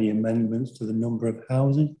condition any amendments to the number of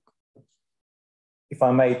houses? If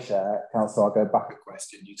I may, Chair, Councillor, I'll go back. A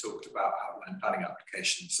question. You talked about outline planning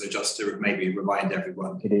applications. So just to maybe remind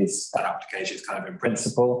everyone, It is that application is kind of in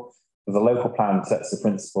principle. The local plan sets the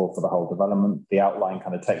principle for the whole development. The outline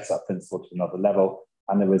kind of takes that principle to another level,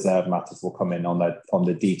 and the reserve matters will come in on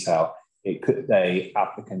the detail. It could, the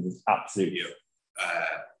applicant is absolutely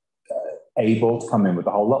able to come in with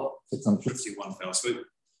the whole lot, 600. do one fell swoop,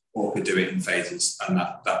 or could do it in phases, and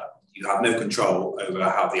that you have no control over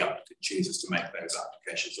how the applicant chooses to make those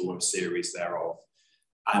applications or a series thereof.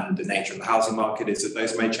 And the nature of the housing market is that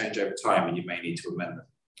those may change over time and you may need to amend them.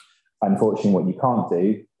 Unfortunately, what you can't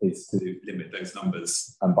do is to limit those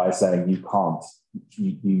numbers. And by saying you can't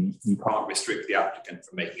restrict the applicant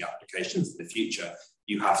from making applications in the future.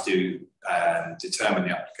 You have to determine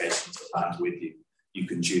the applications that land with you. You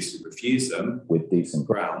can choose to refuse them with decent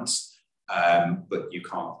grounds, but you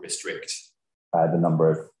can't restrict the number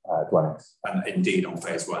of dwellings. And indeed, on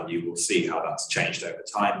phase one, you will see how that's changed over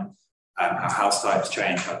time, how house types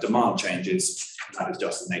change, how demand changes. That is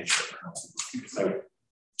just the nature of the housing.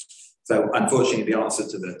 So unfortunately, the answer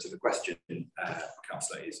to the question,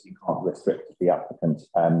 Councillor, is you can't restrict the applicant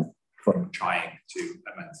from trying to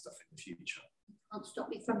amend stuff in the future. Can't stop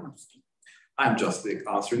me from asking. I'm just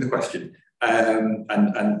answering the question.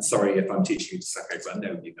 And sorry if I'm teaching you to suck eggs. I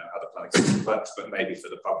know you know how the planning system works, but maybe for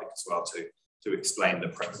the public as well to explain the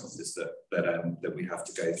processes that we have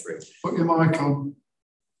to go through. Put your mic on.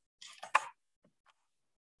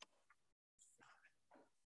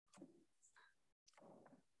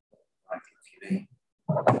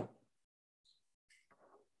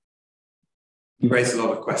 You raised a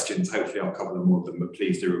lot of questions. Hopefully I'll cover them all of them, but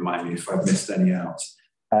please do remind me if I've missed any out.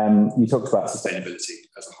 You talked about sustainability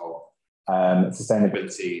as a whole.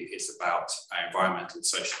 Sustainability is about environmental,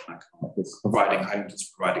 social and economic. It's providing homes, it's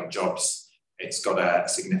providing jobs. It's got a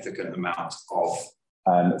significant amount of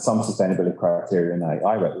some sustainability criteria in there.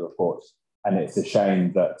 I read the report and it's a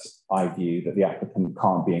shame that I view that the applicant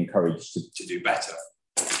can't be encouraged to do better.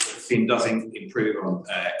 The scheme doesn't improve on,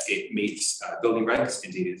 it meets building regs.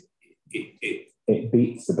 Indeed, it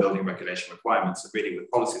beats the building regulation requirements. So really with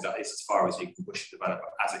policy, that is as far as you can push a developer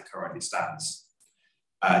as it currently stands.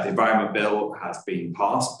 The Environment Bill has been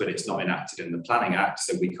passed, but it's not enacted in the Planning Act,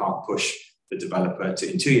 so we can't push the developer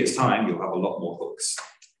to, in 2 years' time, you'll have a lot more hooks.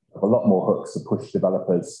 A lot more hooks to push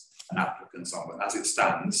developers and applicants on, but as it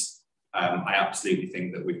stands, I absolutely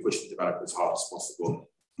think that we push the developer as hard as possible,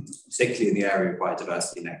 particularly in the area of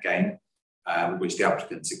biodiversity net gain, which the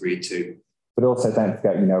applicants agreed to. But also don't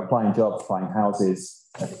forget, applying jobs, applying houses,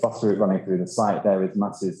 a bus route running through the site, there is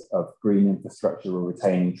masses of green infrastructure or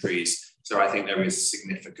retaining trees. So I think there is a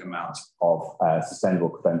significant amount of sustainable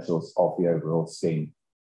credentials of the overall scheme.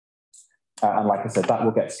 And like I said, that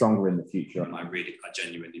will get stronger in the future. And I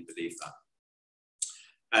genuinely believe that.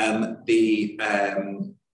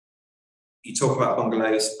 You talk about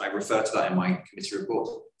bungalows, I refer to that in my committee report.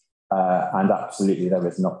 And absolutely, there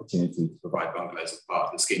is an opportunity to provide bungalows as part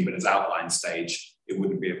of the scheme, but as outline stage, it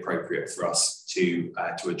wouldn't be appropriate for us to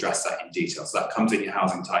address that in detail. So that comes in your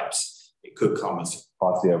housing types. It could come as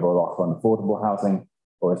part of the overall offer on affordable housing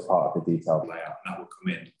or as part of the detailed layout, and that will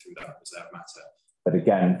come in through that reserve matter. But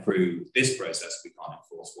again, through this process, we can't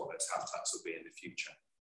enforce what those habitats will be in the future.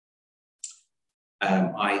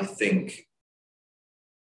 I think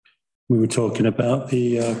we were talking about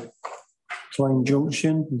the Klein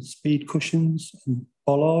Junction and speed cushions and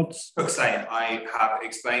bollards. Hooks Lane, I have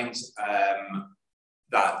explained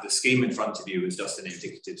that the scheme in front of you is just an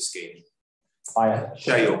indicative scheme. I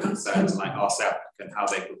share your concerns and I asked the applicant how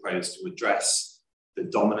they propose to address the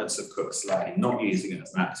dominance of Cook's Lane, not using it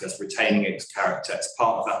as an access, retaining its character as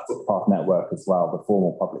part of that footpath network as well, the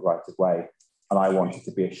formal public right of way. And I wanted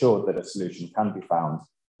to be assured that a solution can be found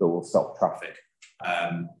that will stop traffic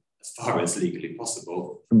as far as legally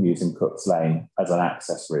possible from using Cook's Lane as an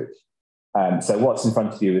access route. So what's in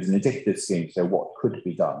front of you is an indicative scheme, so what could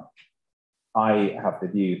be done. I have the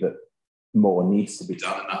view that more needs to be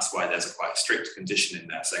done, and that's why there's a quite strict condition in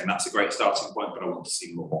there saying that's a great starting point, but I want to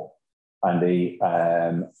see more. And the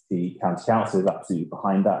County Council is absolutely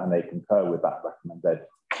behind that, and they concur with that recommended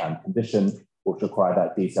condition, which require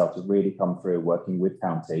that detail to really come through, working with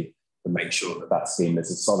County to make sure that that scheme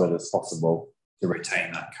is as solid as possible to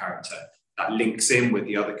retain that character. That links in with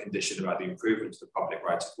the other condition about the improvement to the public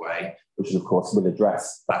right of way, which of course will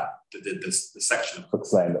address that the section of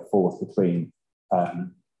Cook's Lane that falls between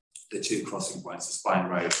the two crossing points, the Spine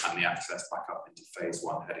Road and the access back up into phase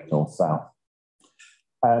one heading north-south.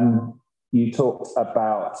 You talked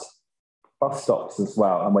about bus stops as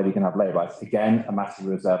well and whether you can have laybys. Again, a matter of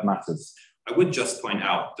reserve matters. I would just point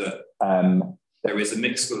out that there is a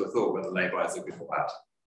mixed school of thought whether laybys are good or bad.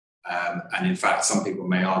 And in fact, some people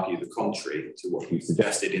may argue the contrary to what you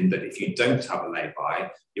suggested, in that if you don't have a lay-by,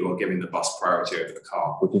 you are giving the bus priority over the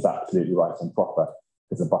car. Which is absolutely right and proper,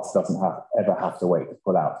 because the bus doesn't ever have to wait to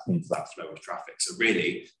pull out into that flow of traffic. So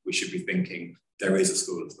really, we should be thinking there is a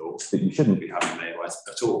school of thought that you shouldn't be having laybys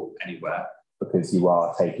at all, anywhere. Because you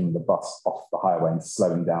are taking the bus off the highway and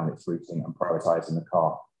slowing down its routing and prioritising the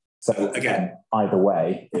car. So again, either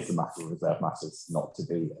way, it's a matter of reserve matters not to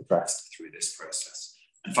be addressed through this process.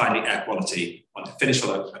 And finally, air quality. I want to finish on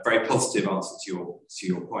a very positive answer to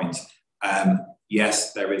your point.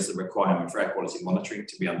 Yes, there is a requirement for air quality monitoring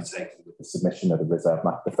to be undertaken with the submission of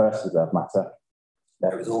the first reserve matter.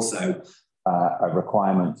 There is also a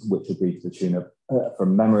requirement which would be to the tune of,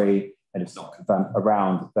 from memory, and it's not confirmed,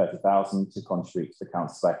 around 30,000 to contribute to the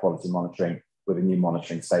council's air quality monitoring with a new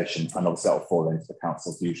monitoring station, and obviously that will fall into the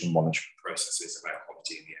council's usual monitoring processes of air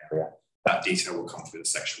quality in the area. That detail will come through the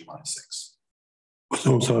section 106. There's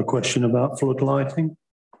also a question about flood lighting.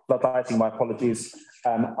 Flood lighting, my apologies.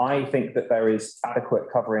 I think that there is adequate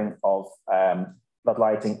covering of flood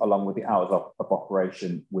lighting along with the hours of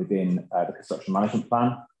operation within the construction management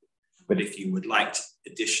plan. But if you would like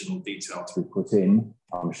additional detail to be put in,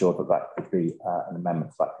 I'm sure that that could be an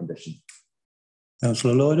amendment to that condition.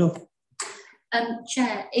 Councillor Lloydell.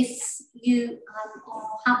 Chair, if you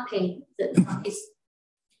are happy that that is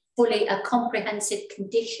fully a comprehensive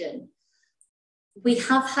condition, we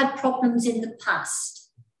have had problems in the past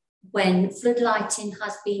when floodlighting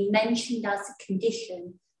has been mentioned as a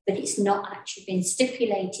condition, but it's not actually been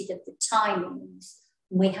stipulated of the timings.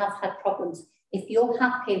 We have had problems. If you're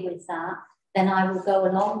happy with that, then I will go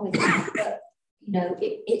along with that. But, you know,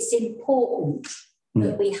 it's important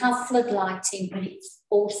that we have floodlighting, but it's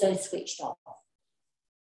also switched off.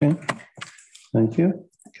 Okay. Thank you.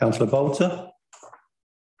 Councillor Bolter.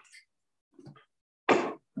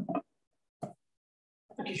 Thank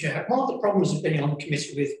you, Chair. One of the problems of being on the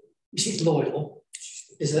committee with Mrs. Lloydell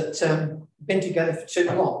is that we've been together for too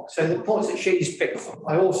long. So the points that she's picked up,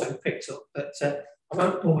 I also picked up, but I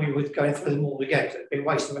won't bore you with going through them all again because it'd be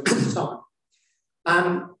wasting a bit of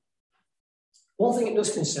time. One thing it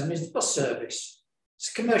does concern is the bus service. It's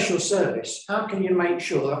a commercial service. How can you make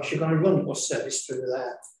sure that you're going to run the bus service through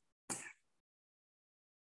there?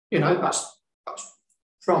 You know, that's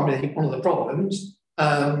probably one of the problems.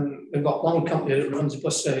 We've got one company that runs a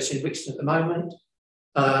bus service in Wixton at the moment.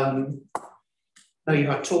 I know you've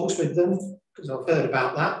had talks with them because I've heard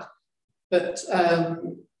about that, but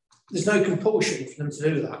there's no compulsion for them to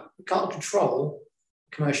do that. We can't control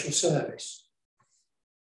commercial service.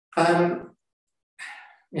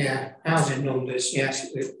 Yeah, housing numbers, yes.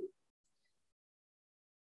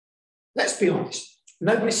 Let's be honest,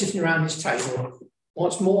 nobody sitting around this table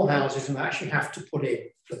wants more houses than they actually have to put in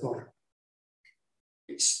the borough.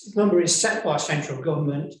 The number is set by central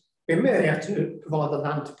government. We merely have to provide the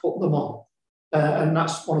land to put them on. And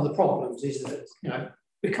that's one of the problems, is that, you know,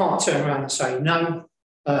 we can't turn around and say no.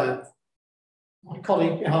 My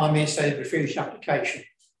colleague behind me said refuse the application.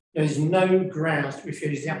 There is no grounds to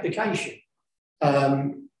refuse the application.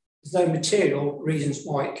 There's no material reasons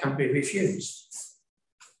why it can be refused,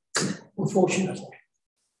 unfortunately.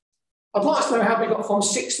 I'd like to know how we got from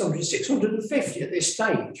 600 to 650 at this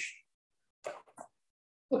stage.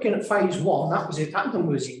 Looking at phase one, that was it, that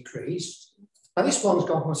number was increased. And this one's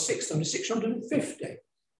gone from 600 to 650.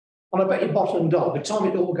 And I bet you bottom dollar, by the time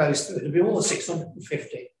it all goes through, there'll be more than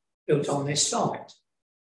 650 built on this site.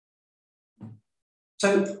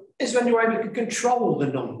 So is there any way we can control the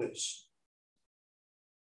numbers?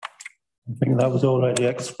 I think that was already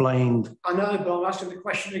explained. I know, but I'm asking the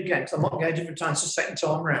question again, because I'm not getting a different answer second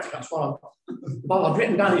time round. That's what well, I've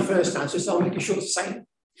written down the first answer, so I'm making sure it's the same.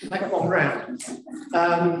 Make one round.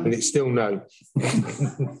 And it's still no.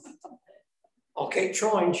 I'll keep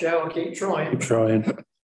trying, Chair, I'll keep trying. Keep trying.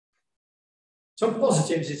 Some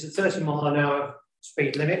positives is a 30-mile-an-hour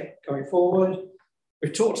speed limit going forward.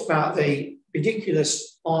 We've talked about the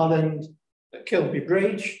ridiculous island at Kilby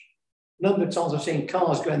Bridge. A number of times I've seen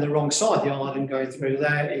cars going the wrong side of the island going through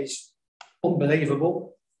there is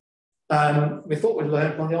unbelievable. We thought we'd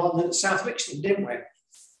learned from the island at South Wixton, didn't we?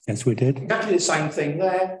 Yes, we did. Exactly the same thing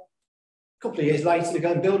there. A couple of years later, they're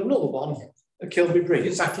going to build another one at Kilby Bridge,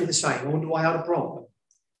 exactly the same. I wonder why I had a problem.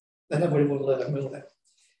 Then everybody will learn, will they?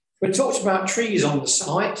 We talked about trees on the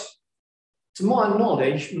site. To my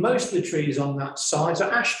knowledge, most of the trees on that site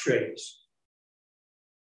are ash trees,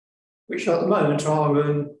 which at the moment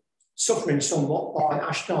are suffering somewhat by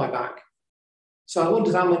ash dieback. So I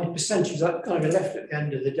wondered how many percentages are going to be left at the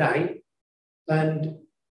end of the day, and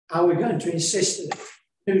how we're going to insist that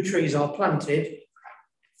new trees are planted,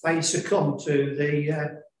 they succumb to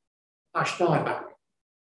the ash dieback.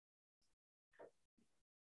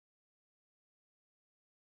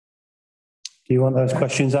 Do you want those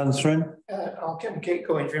questions answering? I'll keep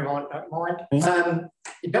going if you don't mind.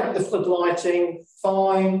 You dealt with the floodlighting,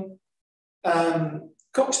 fine.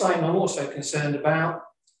 Cook's Lane I'm also concerned about,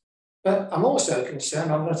 but I'm also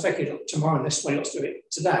concerned, I'm going to take it up tomorrow unless somebody wants to do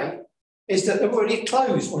it today, is that they've already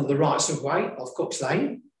closed one of the rights of way of Cook's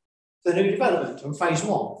Lane for the new development on phase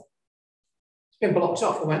one. It's been blocked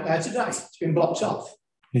off. I went there today. It's been blocked off.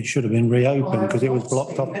 It should have been reopened because it was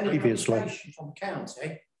blocked off previously. From the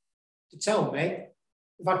county to tell me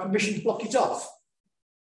if I had permission to block it off.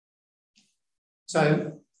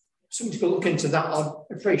 So somebody could look into that. I'd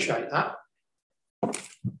appreciate that.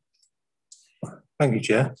 Thank you,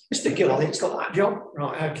 Chair. Mr. Gill, I think, has got that job.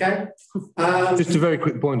 Right, okay. Just a very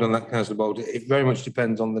quick point on that, Councillor Bold. It very much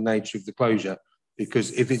depends on the nature of the closure,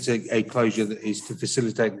 because if it's a closure that is to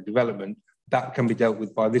facilitate the development, that can be dealt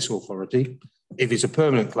with by this authority. If it's a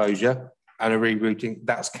permanent closure and a rerouting,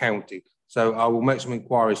 that's county. So I will make some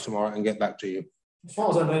inquiries tomorrow and get back to you. As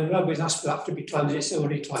far as I know, nobody's asked for that to be closed. It's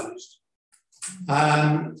already closed.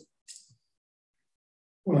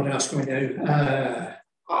 What else can we do?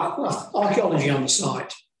 Archaeology on the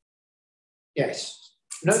site. Yes.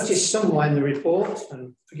 Notice somewhere in the report,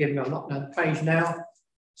 and forgive me, I'm not on the page now,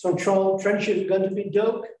 some trenches are going to be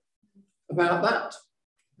dug about that.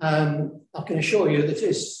 I can assure you that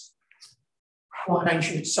it's quite an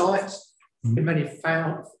ancient site. Been many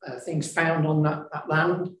things found on that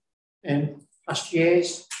land in past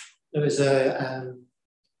years. There was an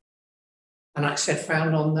axe head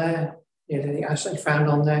found on there. Yeah, the axe head found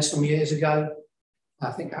on there some years ago.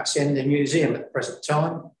 I think that's in the museum at the present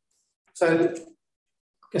time. So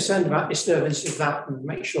concerned about disturbance of that and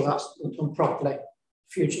make sure that's done properly for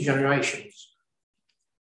future generations.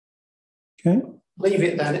 Okay. Leave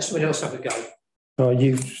it there, let somebody else have a go.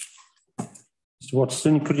 Mr.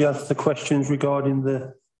 Watson, could you answer the questions regarding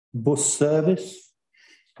the bus service?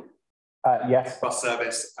 Yes. Bus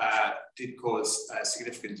service did cause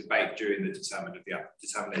significant debate during the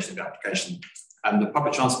determination of the application. And the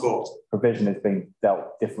public transport provision is being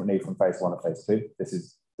dealt differently from phase 1 and phase 2. This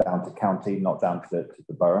is down to county, not down to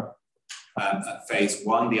the borough. At phase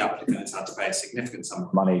 1, the applicant has had to pay a significant sum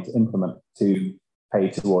of money to pay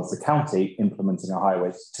towards the county implementing a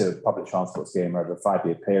highways to public transport scheme over a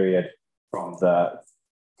 5-year period from the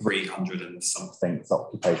 300 and something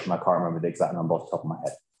occupation. I can't remember the exact number off the top of my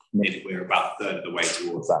head. We're about a third of the way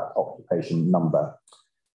towards that occupation number.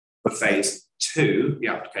 For phase 2, the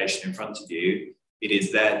application in front of you, it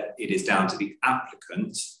is down to the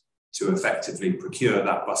applicant to effectively procure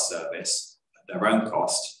that bus service at their own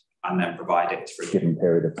cost and then provide it for a given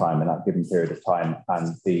period of time. And that given period of time,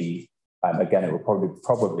 and again, it will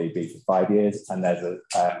probably be for 5 years, and there's a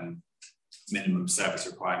minimum service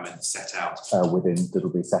requirement set out that'll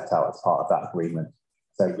be set out as part of that agreement.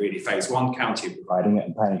 So really, phase 1, county providing it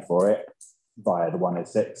and paying for it via the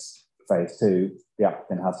 106. Phase 2, the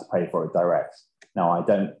applicant has to pay for it direct. Now, I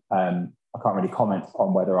can't really comment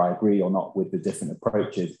on whether I agree or not with the different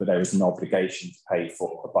approaches, but there is an obligation to pay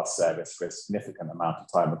for a bus service for a significant amount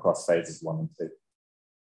of time across phases 1 and 2.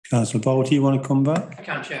 Councillor Bolt, do you want to come back? I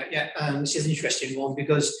can, Chair. Yeah, this is an interesting one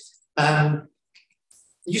because they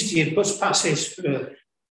used to give bus passes for a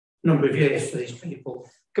number of years for these people.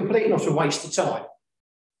 Complete and utter waste of time.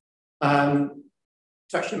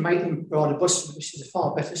 To actually make them ride a bus service is a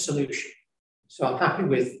far better solution. So I'm happy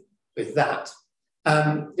with that.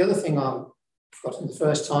 The other thing I forgot the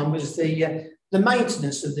first time was the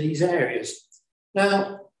maintenance of these areas.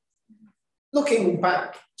 Now, looking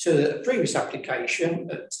back to a previous application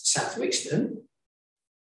at South Wixton,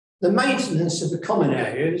 the maintenance of the common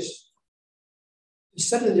areas,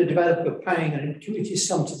 instead of the developer paying a community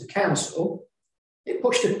sum to the council, it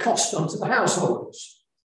pushed a cost onto the householders.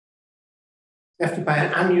 They have to pay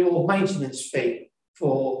an annual maintenance fee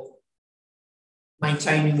for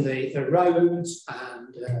maintaining the roads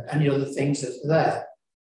and any other things that are there.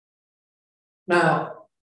 Now,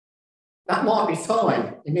 that might be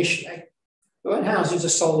fine initially, but when houses are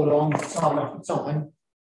sold on time after time,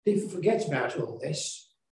 people forget about all this.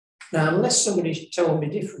 Now, unless somebody's told me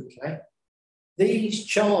differently, these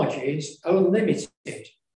charges are unlimited.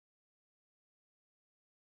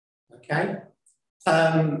 Okay?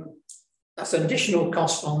 That's an additional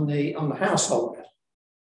cost on the householder.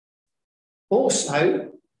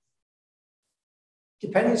 Also,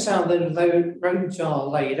 depending on how the roads are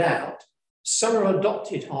laid out, some are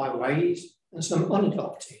adopted highways and some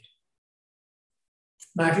unadopted.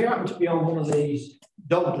 Now, if you happen to be on one of these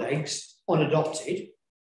dog legs, unadopted,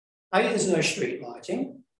 A, there's no street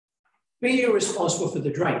lighting, B, you're responsible for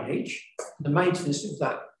the drainage, the maintenance of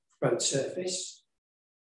that road surface,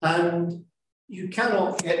 and you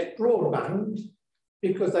cannot get broadband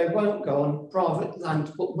because they won't go on private land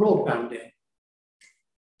to put broadband in.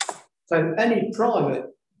 So any private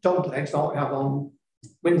dog legs like we have on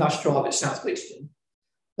Windlash Drive at South Wixton,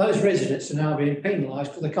 those residents are now being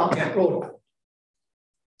penalised because they can't get broadband.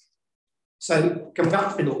 So can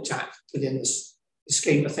that be looked at within the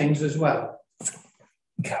scheme of things as well?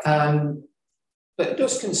 But it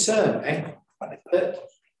does concern me that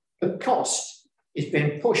the cost is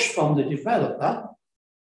being pushed from the developer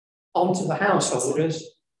onto the householders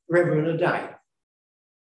forever and a day.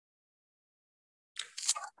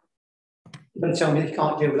 You're going to tell me they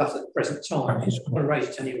can't deal with that at the present time. I'm going to raise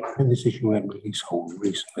it anyway. And this issue we had with leasehold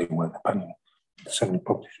recently, where the planning, selling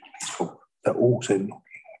properties with leasehold, they're also looking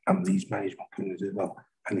at these management companies as well.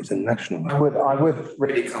 And it's a national. I would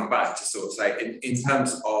really come back to sort of say, in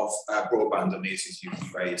terms of broadband and the issues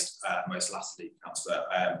you've raised most latterly, Councillor,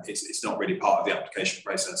 it's not really part of the application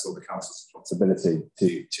process or the council's responsibility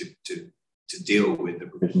to deal with the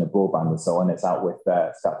provision of broadband and so on. It's out with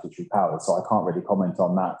their statutory powers, so I can't really comment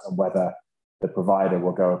on that and whether the provider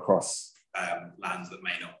will go across lands that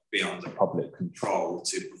may not be under public control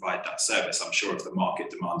to provide that service. I'm sure if the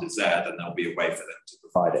market demand is there, then there'll be a way for them to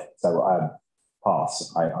provide it. So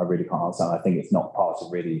pass. I really can't answer. I think it's not part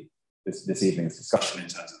of really this evening's discussion in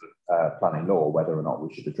terms of the planning law, whether or not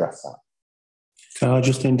we should address that. Can I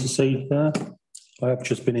just intercede there? I have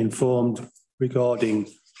just been informed regarding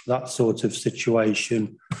that sort of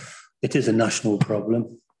situation. It is a national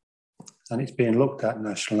problem and it's being looked at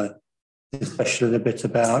nationally, especially the bit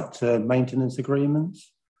about maintenance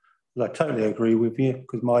agreements. I totally agree with you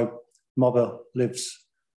because my mother lives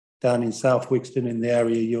down in South Wixton in the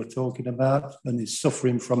area you're talking about and is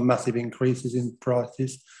suffering from massive increases in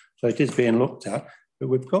prices. So it is being looked at. But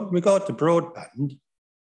with regard to broadband,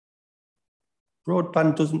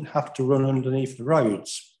 broadband doesn't have to run underneath the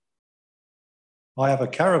roads. I have a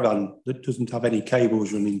caravan that doesn't have any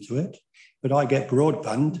cables running to it, but I get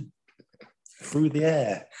broadband through the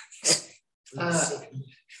air.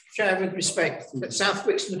 Chair, with respect, at South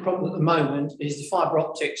Wixton, the problem at the moment is the fibre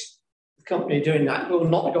optics. The company doing that will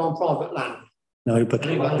not go on private land. No, but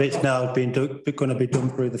it's now going to be done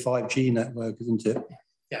through the 5G network, isn't it?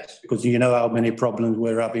 Yes. Because you know how many problems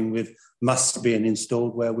we're having with masts being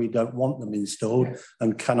installed where we don't want them installed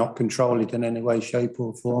and cannot control it in any way, shape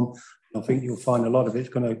or form. I think you'll find a lot of it's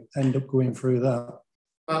going to end up going through that.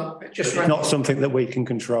 Well, it's not something that we can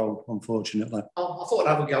control, unfortunately. I thought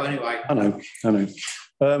that would go anyway. I know.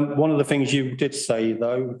 One of the things you did say,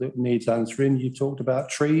 though, that needs answering, you talked about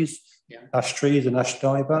trees, ash trees and ash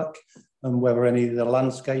dieback, and whether any of the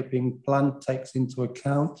landscaping plan takes into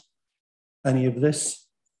account any of this.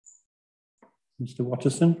 Mr.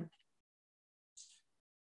 Watterson?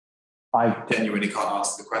 I genuinely can't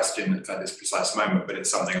answer the question at this precise moment, but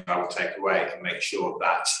it's something I will take away and make sure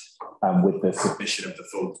that with the submission of the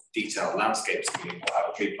full detailed landscape scheme, we'll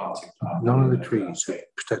have a tree planting plan. None of the trees are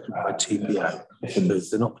protected by TPO. If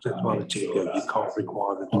they're not protected by the TPO, you can't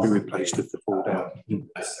require them to be replaced if they fall down.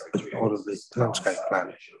 As part of the landscape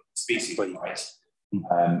plan. Species wise,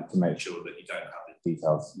 to make sure that you don't have the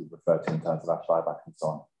details you refer to in terms of ash dieback and so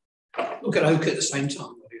on. Look at oak at the same time,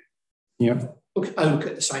 will you? Yeah. Look at oak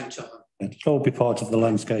at the same time. It'll all be part of the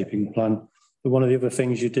landscaping plan. But one of the other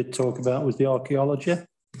things you did talk about was the archaeology.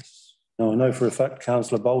 Now, I know for a fact,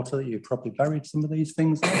 Councillor Bolter, that you probably buried some of these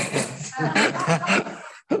things.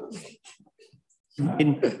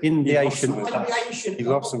 in the ancient... You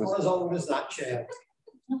lost some as old as that, Chair.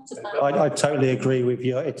 I totally agree with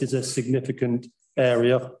you. It is a significant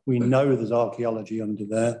area. We know there's archaeology under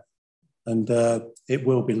there and it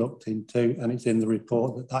will be looked into, and it's in the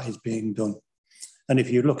report that is being done. And if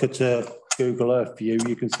you look at Google Earth view,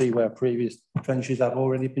 you can see where previous trenches have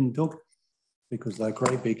already been dug because they're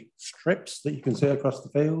great big strips that you can see across the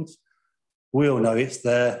fields. We all know it's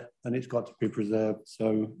there and it's got to be preserved,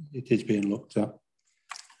 so it is being looked at.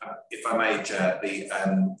 If I may, Chair,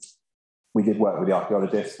 we did work with the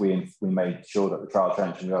archaeologists. We made sure that the trial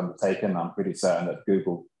trenching was undertaken. I'm pretty certain that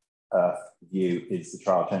Google Earth view is the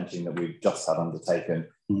trial trenching that we've just had undertaken.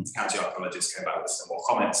 County archaeologists came back with some more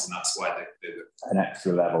comments, and that's why an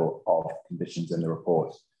extra level of conditions in the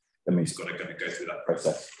report. That means going to go through that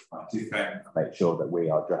process to make sure that we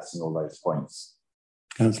are addressing all those points.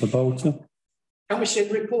 Councillor Bolter. Can we see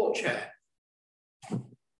the report, Chair?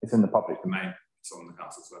 It's in the public domain. It's on the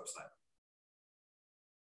council's website.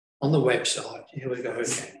 On the website. Here we go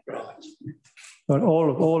again. Right. But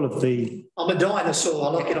all of the... I'm a dinosaur.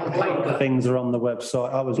 I look it on paper. Things are on the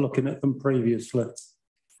website. I was looking at them previously.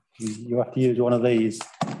 You have to use one of these,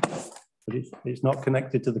 but it's not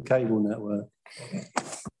connected to the cable network.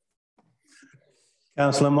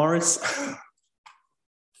 Councillor Morris.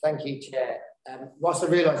 Thank you, Chair. Whilst I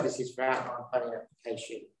realise this is for outline planning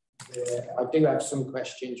application, I do have some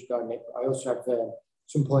questions regarding it, but I also have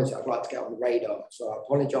some points that I'd like to get on the radar. So I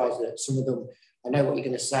apologise that some of them, I know what you're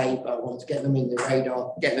going to say, but I want to get them in the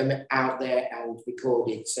radar, get them out there and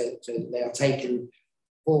recorded so they are taken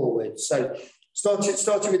forward. So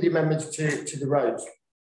starting with the amendments to the roads.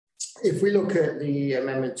 if we look at the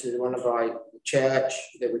amendment to the one by the church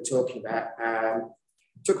that we're talking about,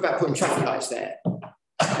 talk about putting traffic lights there.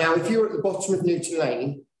 Now, if you're at the bottom of Newton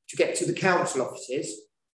Lane to get to the council offices,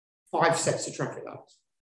 5 sets of traffic lights.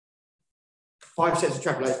 5 sets of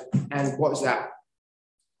traffic lights, and what is that?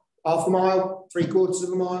 Half a mile, 3/4 of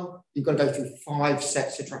a mile, you've got to go through 5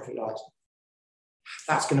 sets of traffic lights.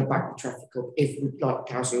 That's going to back the traffic up if, like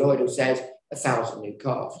Councillor Lloyd says, 1,000 new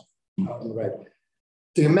cars on the road.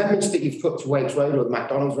 The amendments that you've put to Wakes Road or the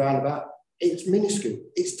McDonald's roundabout, it's minuscule,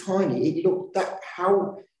 it's tiny. It look that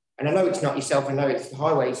how, and I know it's not yourself, I know it's the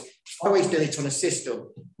highways. Highways do it on a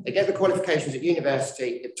system. They get the qualifications at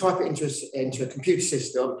university, they type it into a computer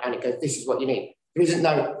system, and it goes, this is what you need. There isn't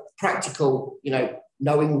no practical,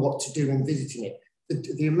 knowing what to do and visiting it.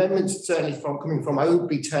 The amendments certainly coming from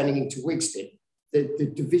OB turning into Wigston,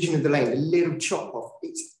 the division of the lane, the little chop off,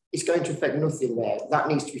 it's going to affect nothing there. That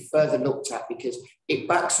needs to be further looked at because it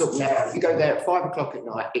backs up now. If you go there at 5 o'clock at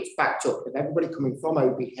night, it's backed up with everybody coming from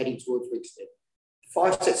OB heading towards Wigston.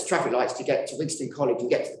 5 sets of traffic lights to get to Wigston College and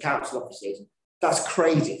get to the council offices. That's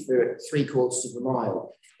crazy for 3/4 of a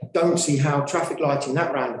mile. I don't see how traffic lighting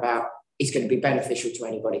that roundabout is going to be beneficial to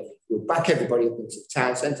anybody. You'll back everybody up into the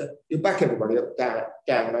town centre, you'll back everybody up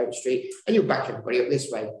down Oak Street, and you'll back everybody up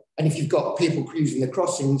this way. And if you've got people cruising the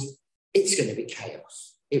crossings, it's going to be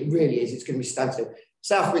chaos. It really is. It's going to be standstill.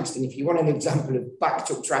 South Wigston, if you want an example of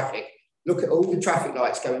backed up traffic, look at all the traffic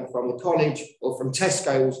lights going from the college or from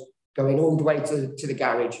Tesco's going all the way to the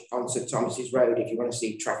garage on St Thomas's Road if you want to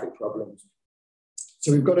see traffic problems.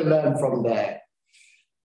 So we've got to learn from there.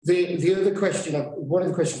 The other question, one of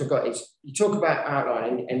the questions I've got is, you talk about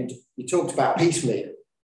outlining and you talked about piecemeal.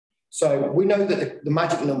 So we know that the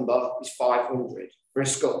magic number is 500 for a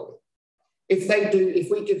school. If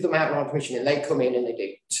we give them outline permission and they come in and they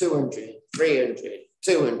do 200, 300,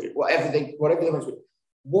 200, whatever they want to do,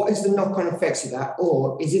 what is the knock-on effects of that?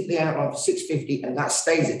 Or is it the outline for 650 and that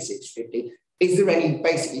stays at 650? Is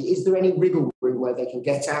there any wriggle room where they can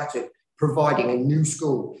get out of providing a new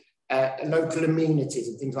school, local amenities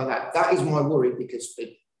and things like that? That is my worry, because for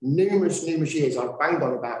numerous years I've banged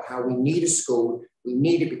on about how we need a school. We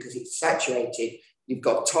need it because it's saturated. You've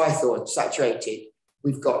got Tythorn saturated.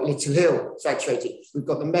 We've got Little Hill saturated. We've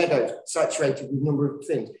got the Meadows saturated with a number of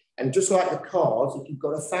things. And just like the cars, if you've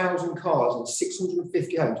got 1,000 cars and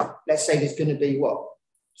 650 homes, let's say there's going to be what?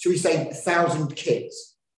 Should we say 1,000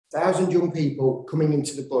 kids, 1,000 young people coming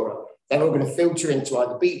into the borough? They're all going to filter into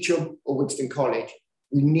either Beecham or Wigston College.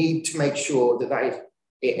 We need to make sure that is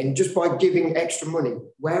it. And just by giving extra money,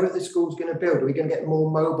 where are the schools going to build? Are we going to get more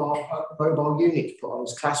mobile units put on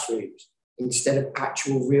as classrooms instead of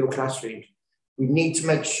actual real classrooms? We need to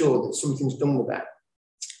make sure that something's done with that.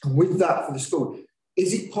 And with that for the school,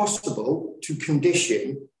 is it possible to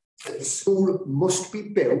condition that the school must be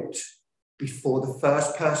built before the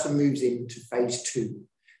first person moves into phase 2?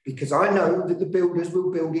 Because I know that the builders will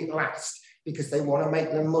build it last because they want to make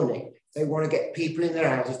their money. They want to get people in their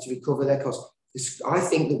houses to recover their costs. I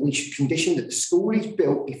think that we should condition that the school is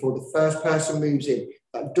built before the first person moves in.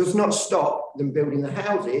 That does not stop them building the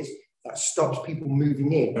houses. That stops people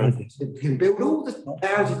moving in. They can build all the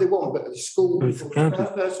houses they want, but the school, before the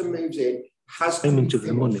first person moves in, has to into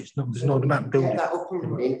the money. It's not about building. Get that up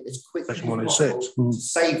and running as quickly as possible to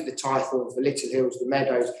save the Tythorns, the Little Hills, the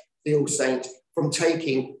Meadows, the All Saints from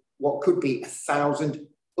taking what could be 1,000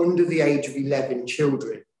 under the age of 11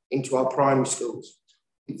 children into our primary schools.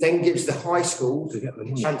 It then gives the high schools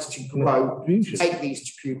a chance to grow, take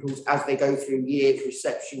these pupils as they go through years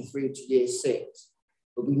reception through to year 6.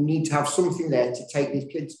 But we need to have something there to take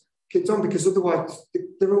these kids on, because otherwise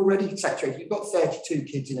they're already saturated. You've got 32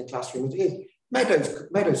 kids in a classroom as it is.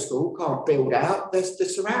 Meadows School can't build out, they're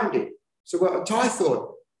surrounded. So we're at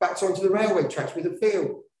Tythorn, back onto the railway tracks with a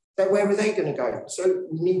field. Where are they going to go? So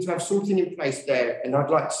we need to have something in place there, and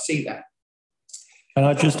I'd like to see that. Can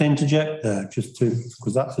I just interject there,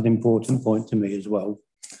 because that's an important point to me as well.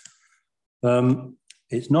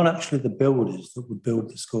 It's not actually the builders that would build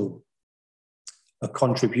the school. A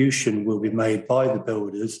contribution will be made by the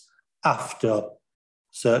builders after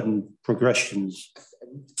certain progressions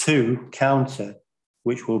to counter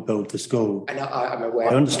which will build the school. And I'm aware.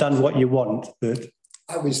 I understand what you want, but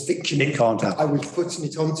I was thinking it can't happen. I was putting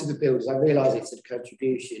it onto the builders. I realise it's a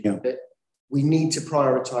contribution, but we need to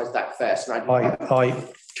prioritise that first. And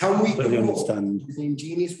can we really understand the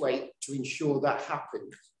ingenious way to ensure that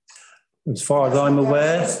happens? As far as I'm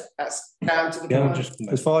aware, that's down to the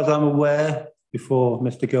as far as I'm aware, before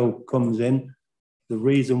Mr. Gill comes in, the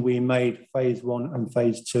reason we made phase 1 and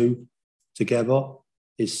phase 2 together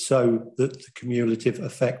is so that the cumulative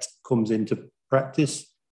effect comes into practice.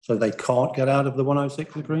 so they can't get out of the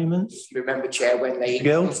 106 agreements? Remember, Chair, when they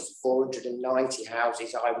Gil? increased 490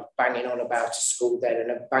 houses, I was banging on about a school then,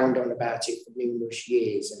 and I've banged on about it for numerous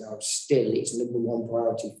years, and it's #1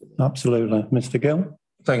 priority for me. Absolutely. Mr. Gill?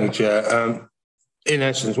 Thank you, Chair. In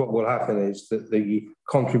essence, what will happen is that the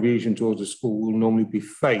contribution towards the school will normally be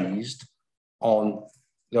phased on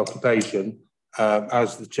the occupation,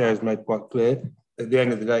 as the Chair has made quite clear. At the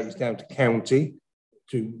end of the day, it's down to county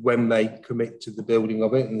to when they commit to the building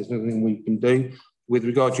of it, and there's nothing we can do. With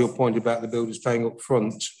regard to your point about the builders paying up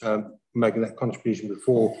front, making that contribution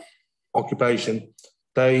before occupation,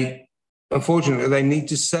 unfortunately, they need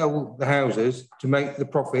to sell the houses to make the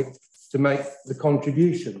profit, to make the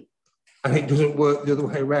contribution. And it doesn't work the other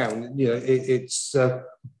way around. You know, it's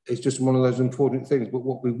just one of those unfortunate things. But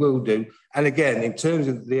what we will do, and again, in terms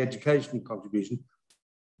of the education contribution,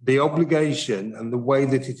 the obligation and the way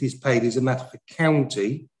that it is paid is a matter for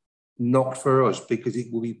county, not for us, because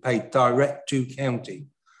it will be paid direct to county.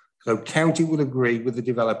 So county will agree with the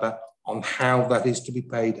developer on how that is to be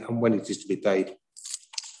paid and when it is to be paid.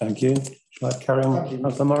 Thank you. Shall I carry on,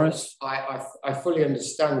 Councillor Morris? I fully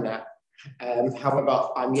understand that. However,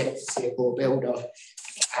 I'm yet to see a poor builder,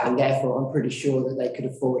 and therefore I'm pretty sure that they could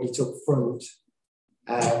afford it up front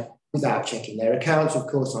without checking their accounts. Of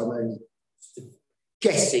course, I'm only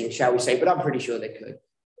guessing, shall we say, but I'm pretty sure they could.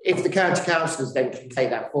 If the county councillors then can take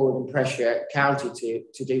that forward and pressure county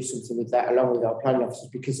to do something with that, along with our planning officers,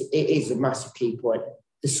 because it is a massive key point.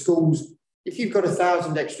 The schools, if you've got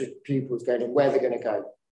 1,000 extra pupils going in, where they're going to go?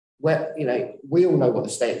 Where, you know, we all know what the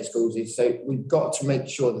state of the schools is, so we've got to make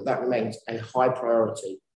sure that that remains a high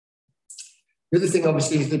priority. The other thing,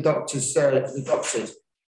 obviously, is the doctors.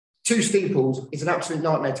 2 steeples is an absolute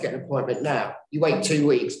nightmare to get an appointment now. You wait 2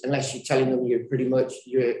 weeks unless you're telling them you're pretty much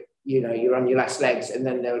you're on your last legs, and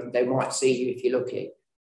then they might see you if you're lucky.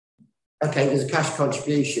 Okay, there's a cash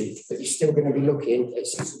contribution, but you're still going to be looking at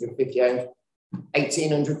 650 homes,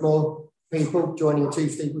 1,800 more people joining 2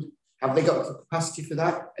 steeples. Have they got the capacity for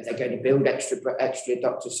that? Are they going to build extra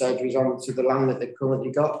doctor surgeries onto the land that they've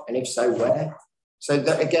currently got? And if so, where? So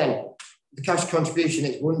that, again, the cash contribution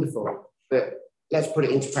is wonderful, but let's put it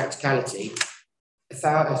into practicality.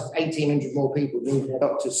 1,800 more people needing a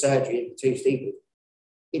doctor's surgery in 2 steeples.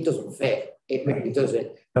 It doesn't fit. It really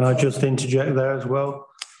doesn't. Can I just interject there as well?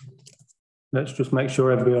 Let's just make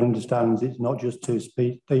sure everyone understands it's not just 2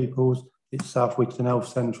 steeples, it's South Wigton Health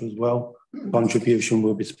Centre as well. Contribution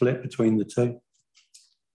will be split between the 2.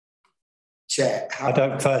 Chair, I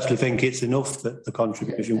don't personally think it's enough that the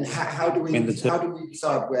contribution. How do we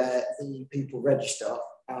decide where the people register?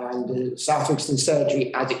 And South Wigton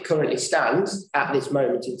Surgery, as it currently stands at this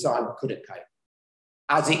moment in time, couldn't cope.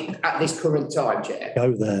 At this current time, Chair.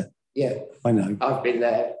 Go there. Yeah, I know. I've been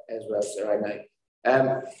there as well, so I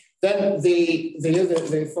know. Then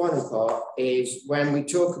the final part is when we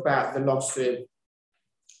talk about the loss of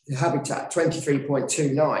the habitat,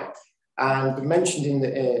 23.29, and mentioned in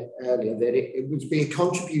the earlier that it would be a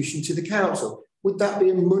contribution to the council. Would that be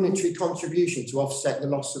a monetary contribution to offset the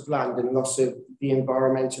loss of land and loss of the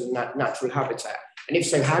environmental and natural habitat? And if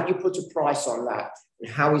so, how do you put a price on that? And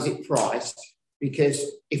how is it priced? Because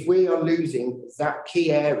if we are losing that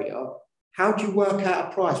key area, how do you work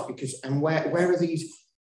out a price? Because where are these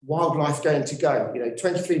wildlife going to go? You know,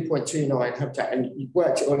 23.29 habitat, and you've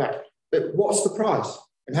worked it all out. But what's the price?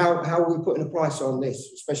 And how are we putting a price on this,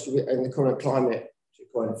 especially in the current climate, to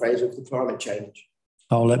coin a phrase, of the climate change?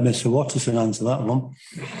 I'll let Mr. Watterson answer that one.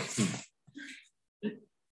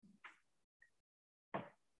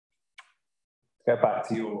 Go back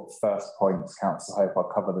to your first points, Councillor Hope.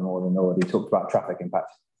 I'll cover them all in order. You talked about traffic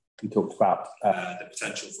impact. You talked about the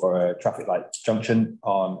potential for a traffic light junction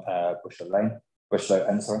on Bushlow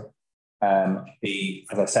End, sorry.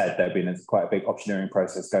 As I said, there've been quite a big optioneering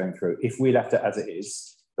process going through. If we left it as it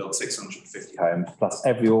is, built 650 homes, plus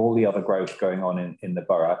all the other growth going on in the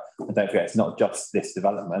borough, and don't forget, it's not just this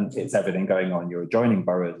development, it's everything going on in your adjoining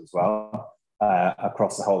boroughs as well,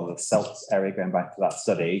 across the whole of the Selps area, going back to that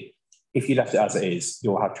study. If you left it as it is,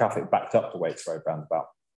 you'll have traffic backed up to Waits Road roundabout.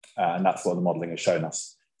 And that's what the modelling has shown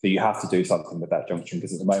us. So you have to do something with that junction,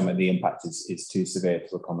 because at the moment the impact is too severe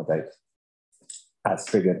to accommodate, as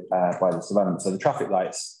triggered by this development. So the traffic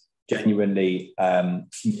lights genuinely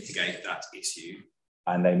mitigate that issue,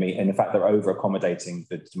 and in fact, they're over accommodating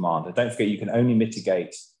the demand. And don't forget, you can only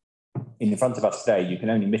mitigate, in front of us today, you can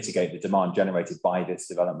only mitigate the demand generated by this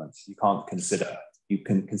development. You can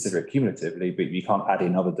consider it cumulatively, but you can't add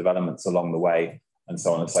in other developments along the way, and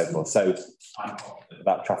so on and so forth. So I'm confident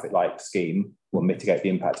that traffic light scheme will mitigate the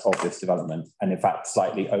impact of this development, and in fact,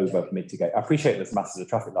 slightly over mitigate. I appreciate there's masses of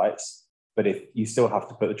traffic lights, but if you still have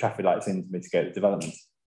to put the traffic lights in to mitigate the development,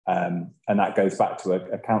 And that goes back to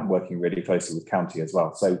account working really closely with county as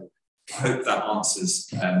well. So I hope that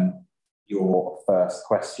answers your first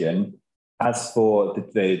question. As for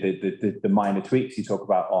the minor tweaks you talk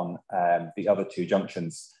about on the other two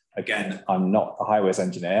junctions, again, I'm not a highways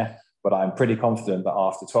engineer, but I'm pretty confident that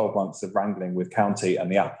after 12 months of wrangling with county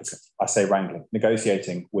and the applicant, I say wrangling,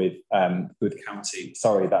 negotiating with county.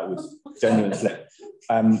 Sorry, that was genuine slip.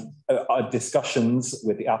 Our discussions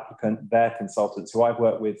with the applicant, their consultants, who I've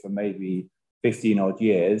worked with for maybe 15 odd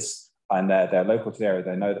years, and they're local to the area,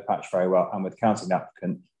 they know the patch very well, and with county and the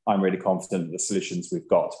applicant, I'm really confident that the solutions we've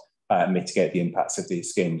got mitigate the impacts of these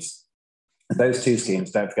schemes. Those two schemes,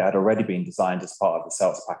 don't forget, had already been designed as part of the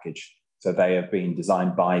CELTS package. So they have been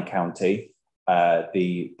designed by county.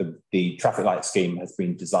 The traffic light scheme has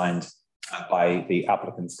been designed by the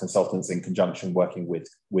applicant's consultants in conjunction working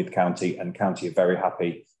with county, and county are very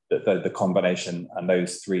happy that the combination and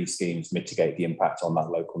those three schemes mitigate the impact on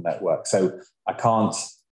that local network. So I can't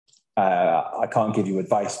give you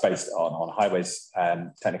advice based on highways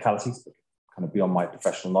technicalities, kind of beyond my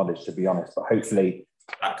professional knowledge, to be honest, but hopefully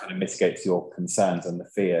that kind of mitigates your concerns and the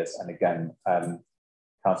fears. And again,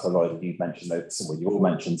 Councillor Lloyd, you've mentioned those, well, you all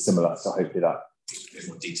mentioned similar, so hopefully that gives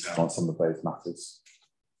more detail on some of those matters.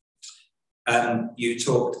 You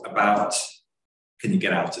talked about, can you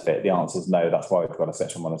get out of it? The answer is no, that's why we've got a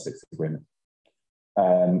Section 106 agreement.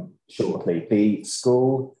 Shortly,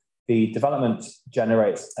 the development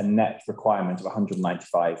generates a net requirement of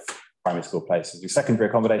 195 primary school places. The secondary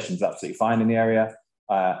accommodation is absolutely fine in the area,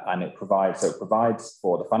 and it provides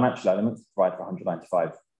for the financial elements, provide for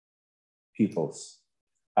 195 pupils.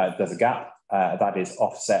 There's a gap that is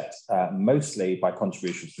offset mostly by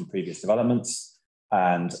contributions from previous developments,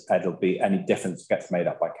 and it'll be any difference gets made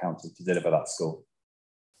up by county to deliver that school.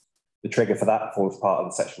 The trigger for that falls part of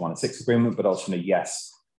the Section 106 agreement, but ultimately,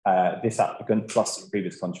 yes, this applicant plus some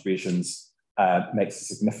previous contributions makes a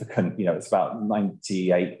significant, it's about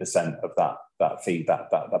 98% of that fee,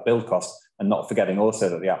 that build cost, and not forgetting also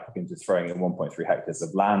that the applicant is throwing in 1.3 hectares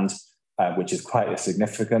of land, which is quite a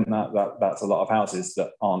significant, that's a lot of houses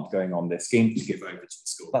that aren't going on this scheme to give over to the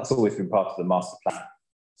school. That's always been part of the master plan,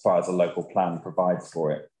 as far as the local plan provides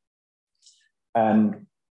for it.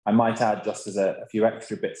 I might add, just as a few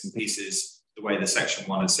extra bits and pieces, the way the Section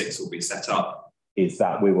 106 will be set up is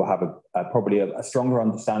that we will have probably a stronger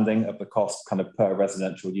understanding of the cost kind of per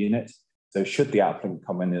residential unit. So should the applicant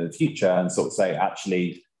come in the future and sort of say,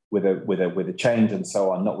 actually, with a change and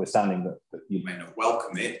so on, notwithstanding that you may not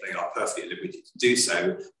welcome it, they are perfectly at liberty to do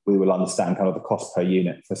so. We will understand kind of the cost per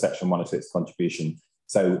unit for Section 106 contribution.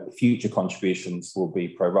 So future contributions will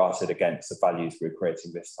be prorated against the values we're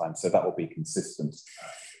creating this time. So that will be consistent in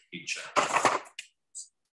the future.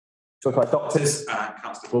 Talk about doctors.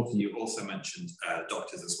 Councillor Wolfe, you also mentioned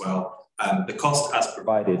doctors as well. The cost as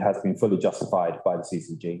provided has been fully justified by the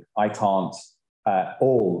CCG. I can't.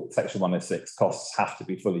 All Section 106 costs have to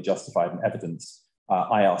be fully justified and evidenced.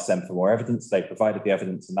 I asked them for more evidence. They provided the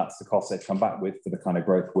evidence, and that's the cost they've come back with for the kind of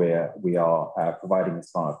growth we are providing as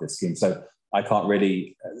part of this scheme. So I can't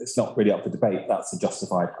really, it's not really up for debate. That's a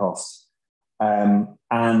justified cost.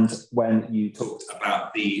 And when you talked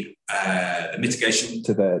about the mitigation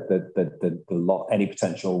to the lot, any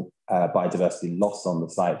potential biodiversity loss on the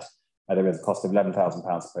site, there is a cost of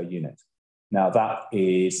 £11,000 per unit. Now that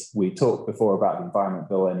is, we talked before about the Environment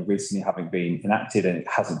Bill only recently having been enacted, and it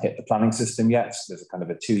hasn't hit the planning system yet. So there's a kind of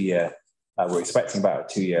a 2-year, we're expecting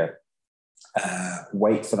about a 2-year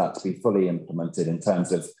wait for that to be fully implemented in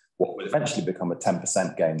terms of what will eventually become a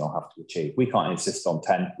 10% gain they'll have to achieve. We can't insist on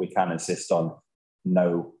 10, we can insist on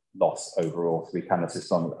no loss overall. So we can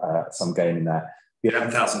insist on some gain in there. The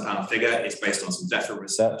 £11,000 figure is based on some DEFRA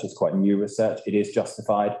research. It's quite new research. It is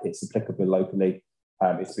justified. It's applicable locally.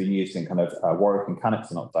 It's been used in kind of Warwick and Cannock,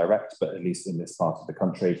 so not direct, but at least in this part of the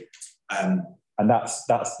country. And that's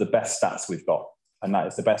the best stats we've got. And that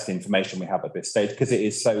is the best information we have at this stage because it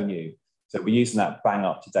is so new. So we're using that bang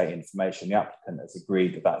up to date information. The applicant has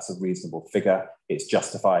agreed that that's a reasonable figure. It's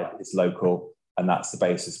justified, it's local, and that's the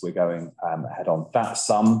basis we're going ahead on. That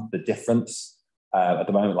sum, the difference, at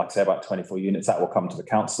the moment, like I say, about 24 units, that will come to the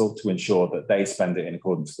council to ensure that they spend it in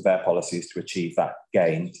accordance with their policies to achieve that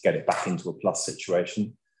gain, to get it back into a plus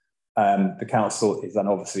situation. The council is then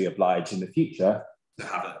obviously obliged in the future to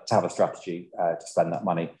have a strategy to spend that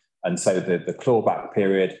money. And so the clawback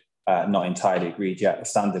period, not entirely agreed yet. The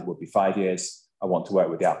standard would be 5 years. I want to work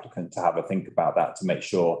with the applicant to have a think about that to make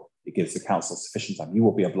sure it gives the council sufficient time. You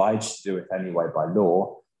will be obliged to do it anyway by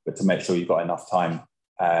law, but to make sure you've got enough time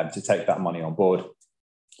to take that money on board,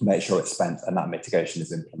 make sure it's spent and that mitigation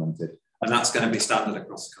is implemented. And that's going to be standard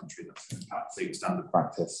across the country. That's absolute standard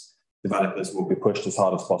practice. developers will be pushed as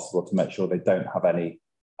hard as possible to make sure they don't have any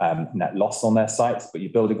net loss on their sites, but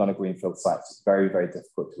you're building on a greenfield site, so it's very, very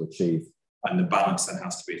difficult to achieve. And the balance then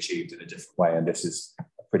has to be achieved in a different way, and this is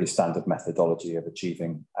a pretty standard methodology of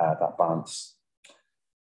achieving that balance.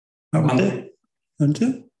 That was it. And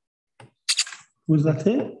it? Was that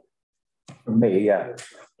it? For me, yeah.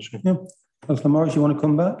 Yeah. Councillor Morris, you want to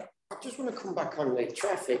come back? I just want to come back on the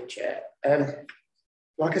traffic, Chair.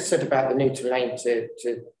 Like I said about the Newton Lane to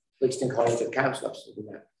Wigston College at council offices and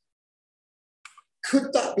that,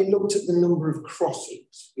 could that be looked at the number of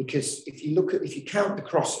crossings? Because if you count the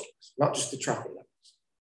crossings, not just the traffic lights,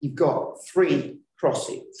 you've got three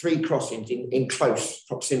crossings in close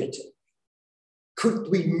proximity. Could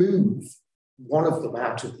we move one of them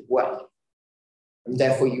out of the way? And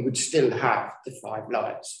therefore you would still have the 5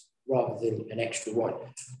 lights rather than an extra one.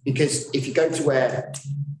 Because if you go to where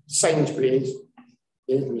Sainsbury's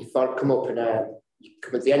is, and you come up and you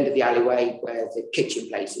come at the end of the alleyway where the kitchen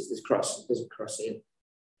place is, there's a crossing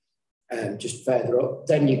just further up.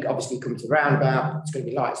 Then you obviously come to the roundabout, there's going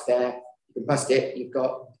to be lights there. You can pass it, you've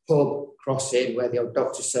got pub crossing where the old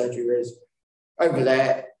doctor's surgery is. Over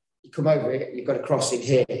there, you come over it, you've got a crossing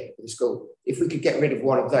here for the school. If we could get rid of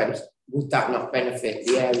one of those, would that not benefit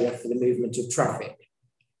the area for the movement of traffic?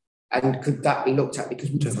 And could that be looked at?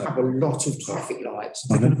 Because we do have a lot of traffic lights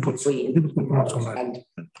between. And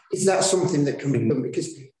is that something that can be done?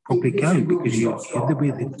 Because probably go, because you're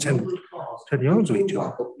within 10 yards of each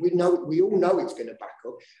other. We all know it's going to back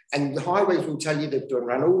up, and the highways will tell you they've done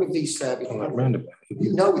around all of these surveys. We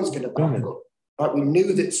know it's going to back up. Like we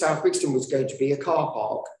knew that South Brixton was going to be a car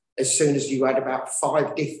park as soon as you had about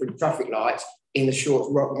 5 different traffic lights in the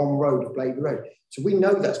short one road of Blade Road. So we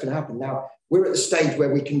know that's going to happen. Now, we're at the stage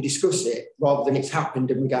where we can discuss it rather than it's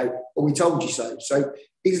happened and we go, well, we told you so. So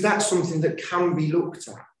is that something that can be looked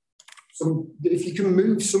at? If you can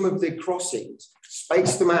move some of the crossings,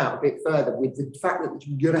 space them out a bit further with the fact that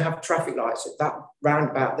you're going to have traffic lights at that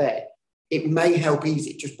roundabout there, it may help ease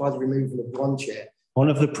it just by the removal of one chair. One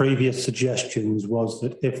of the previous suggestions was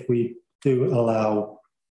that if we do allow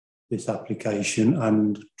this application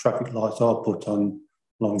and traffic lights are put on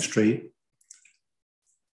Long Street,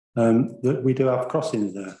 that we do have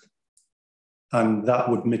crossings there, and that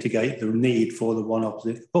would mitigate the need for the one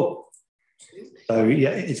opposite pub. So yeah,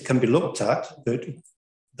 it can be looked at, but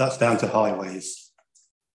that's down to highways.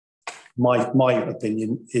 My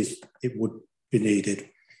opinion is it would be needed,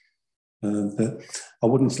 but I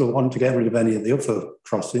wouldn't still want to get rid of any of the other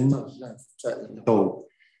crossings. No, certainly not. At all.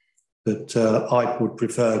 But I would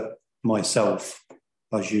prefer myself,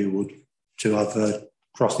 as you would, to have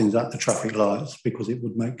crossings at the traffic lights, because it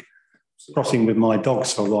would make crossing with my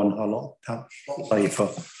dogs for one a lot safer.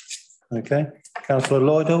 Okay, Councillor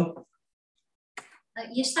Lloydell.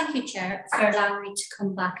 Yes, thank you, Chair, for allowing me to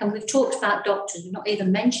come back. And we've talked about doctors, we've not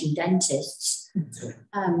even mentioned dentists.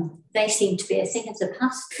 They seem to be a thing of the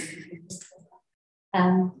past.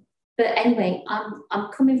 But anyway,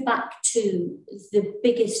 I'm coming back to the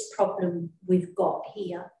biggest problem we've got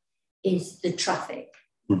here is the traffic.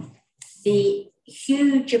 The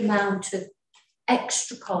huge amount of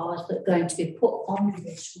extra cars that are going to be put on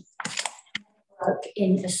this network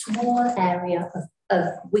in a small area of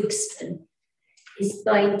Wigston is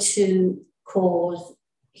going to cause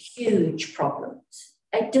huge problems.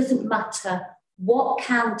 It doesn't matter what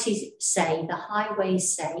counties say, the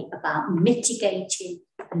highways say about mitigating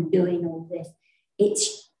and doing all this.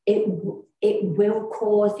 It will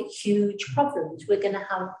cause huge problems. We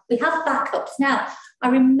have backups. Now, I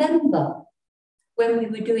remember when we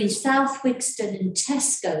were doing South Wigston and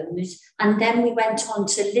Tesco's, and then we went on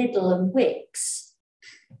to Lidl and Wickes,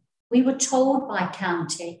 we were told by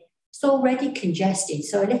county, it's already congested,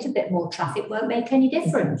 so a little bit more traffic won't make any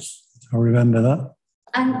difference. I remember that.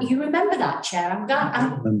 And you remember that, Chair? I'm glad.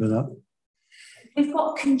 I remember that. We've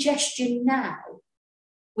got congestion now.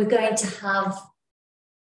 We're going to have,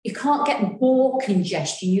 you can't get more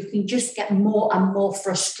congestion, you can just get more and more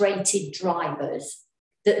frustrated drivers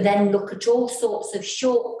that then look at all sorts of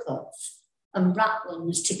shortcuts and rat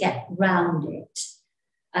runs to get round it.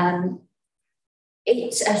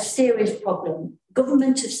 It's a serious problem.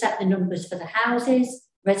 Government have set the numbers for the houses.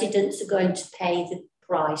 Residents are going to pay the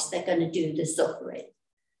price. They're going to do the suffering.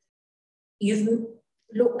 You've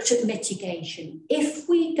looked at mitigation. If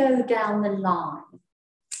we go down the line,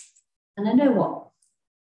 and I know what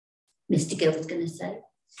Mr. Gill is going to say,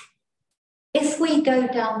 if we go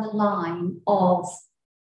down the line of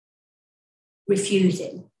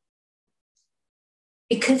refusing,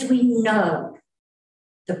 because we know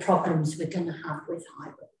the problems we're going to have with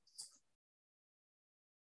highways.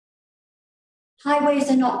 Highways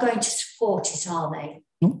are not going to support it, are they?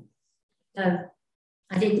 No. No,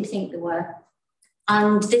 I didn't think there were.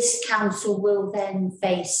 And this council will then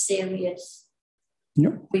face serious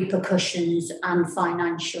repercussions and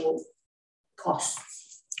financial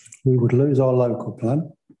costs. We would lose our local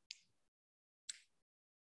plan.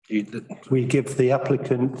 We give the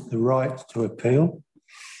applicant the right to appeal.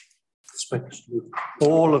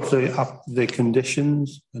 All of the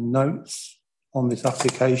conditions and notes on this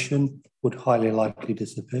application would highly likely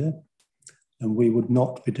disappear, and we would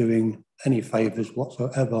not be doing any favours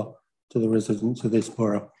whatsoever to the residents of this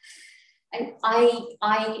borough. And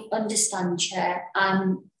I understand, Chair.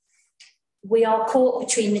 We are caught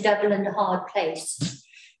between the devil and a hard place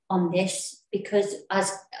on this, because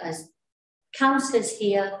as councillors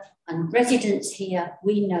here and residents here,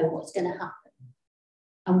 we know what's going to happen.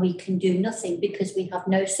 And we can do nothing because we have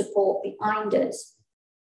no support behind us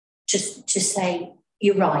just to say,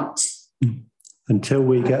 you're right. Until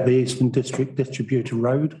we get the Eastern District Distributor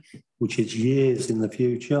Road, which is years in the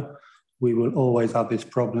future, we will always have this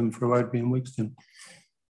problem for Oadby and Wigston.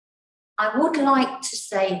 I would like to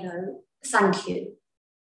say, though, thank you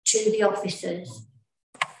to the officers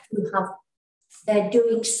who they're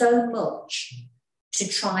doing so much to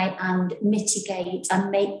try and mitigate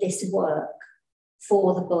and make this work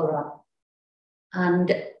for the borough.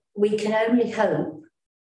 And we can only hope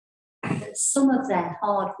that some of their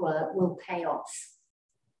hard work will pay off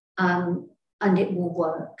and it will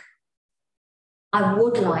work. I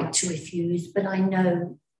would like to refuse, but I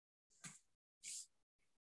know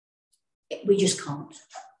we just can't.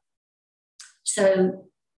 So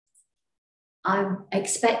I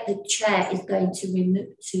expect the chair is going to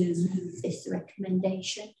move this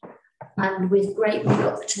recommendation, and with great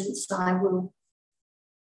reluctance, I will.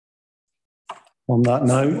 On that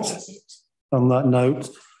note,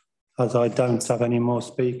 as I don't have any more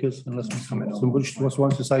speakers, unless somebody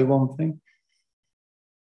wants to say one thing.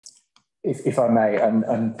 If I may,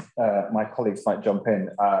 and my colleagues might jump in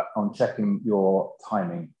on checking your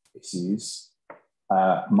timing issues.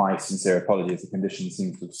 My sincere apologies, the condition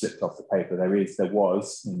seems to have slipped off the paper. There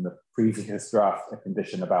was in the previous draft a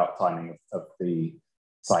condition about timing of the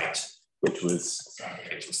site, which was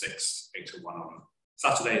 8 till 6, 8 till 1 on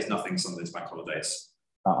Saturdays, nothing, Sundays, bank holidays.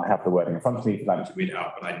 I have the wording in front of me for that to read it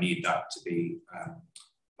out, but I need that to be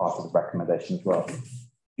part of the recommendation as well.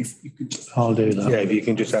 If you could just, I'll do that. Yeah, if you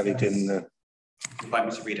can just add it in. If you'd like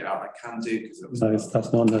me to read it out, I can do. No,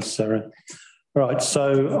 that's not necessary. Right,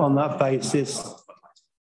 so on that basis,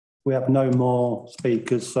 we have no more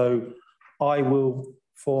speakers. So I will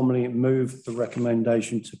formally move the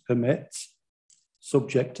recommendation to permit,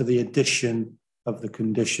 subject to the addition of the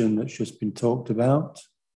condition that's just been talked about,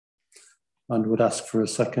 and would ask for a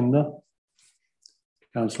seconder.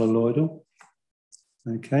 Councillor Lloydell.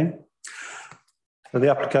 Okay. So the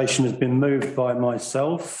application has been moved by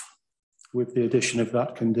myself with the addition of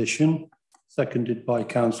that condition, seconded by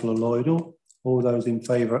Councillor Lloydell. All those in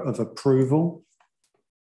favour of approval?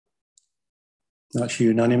 That's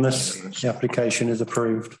unanimous. The application is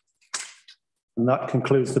approved. And that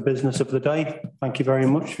concludes the business of the day. Thank you very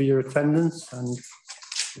much for your attendance and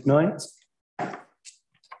good night. Thank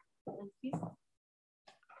you.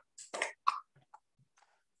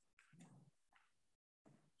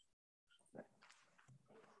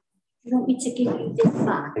 You want me to give you this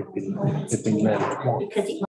back? It's been Because it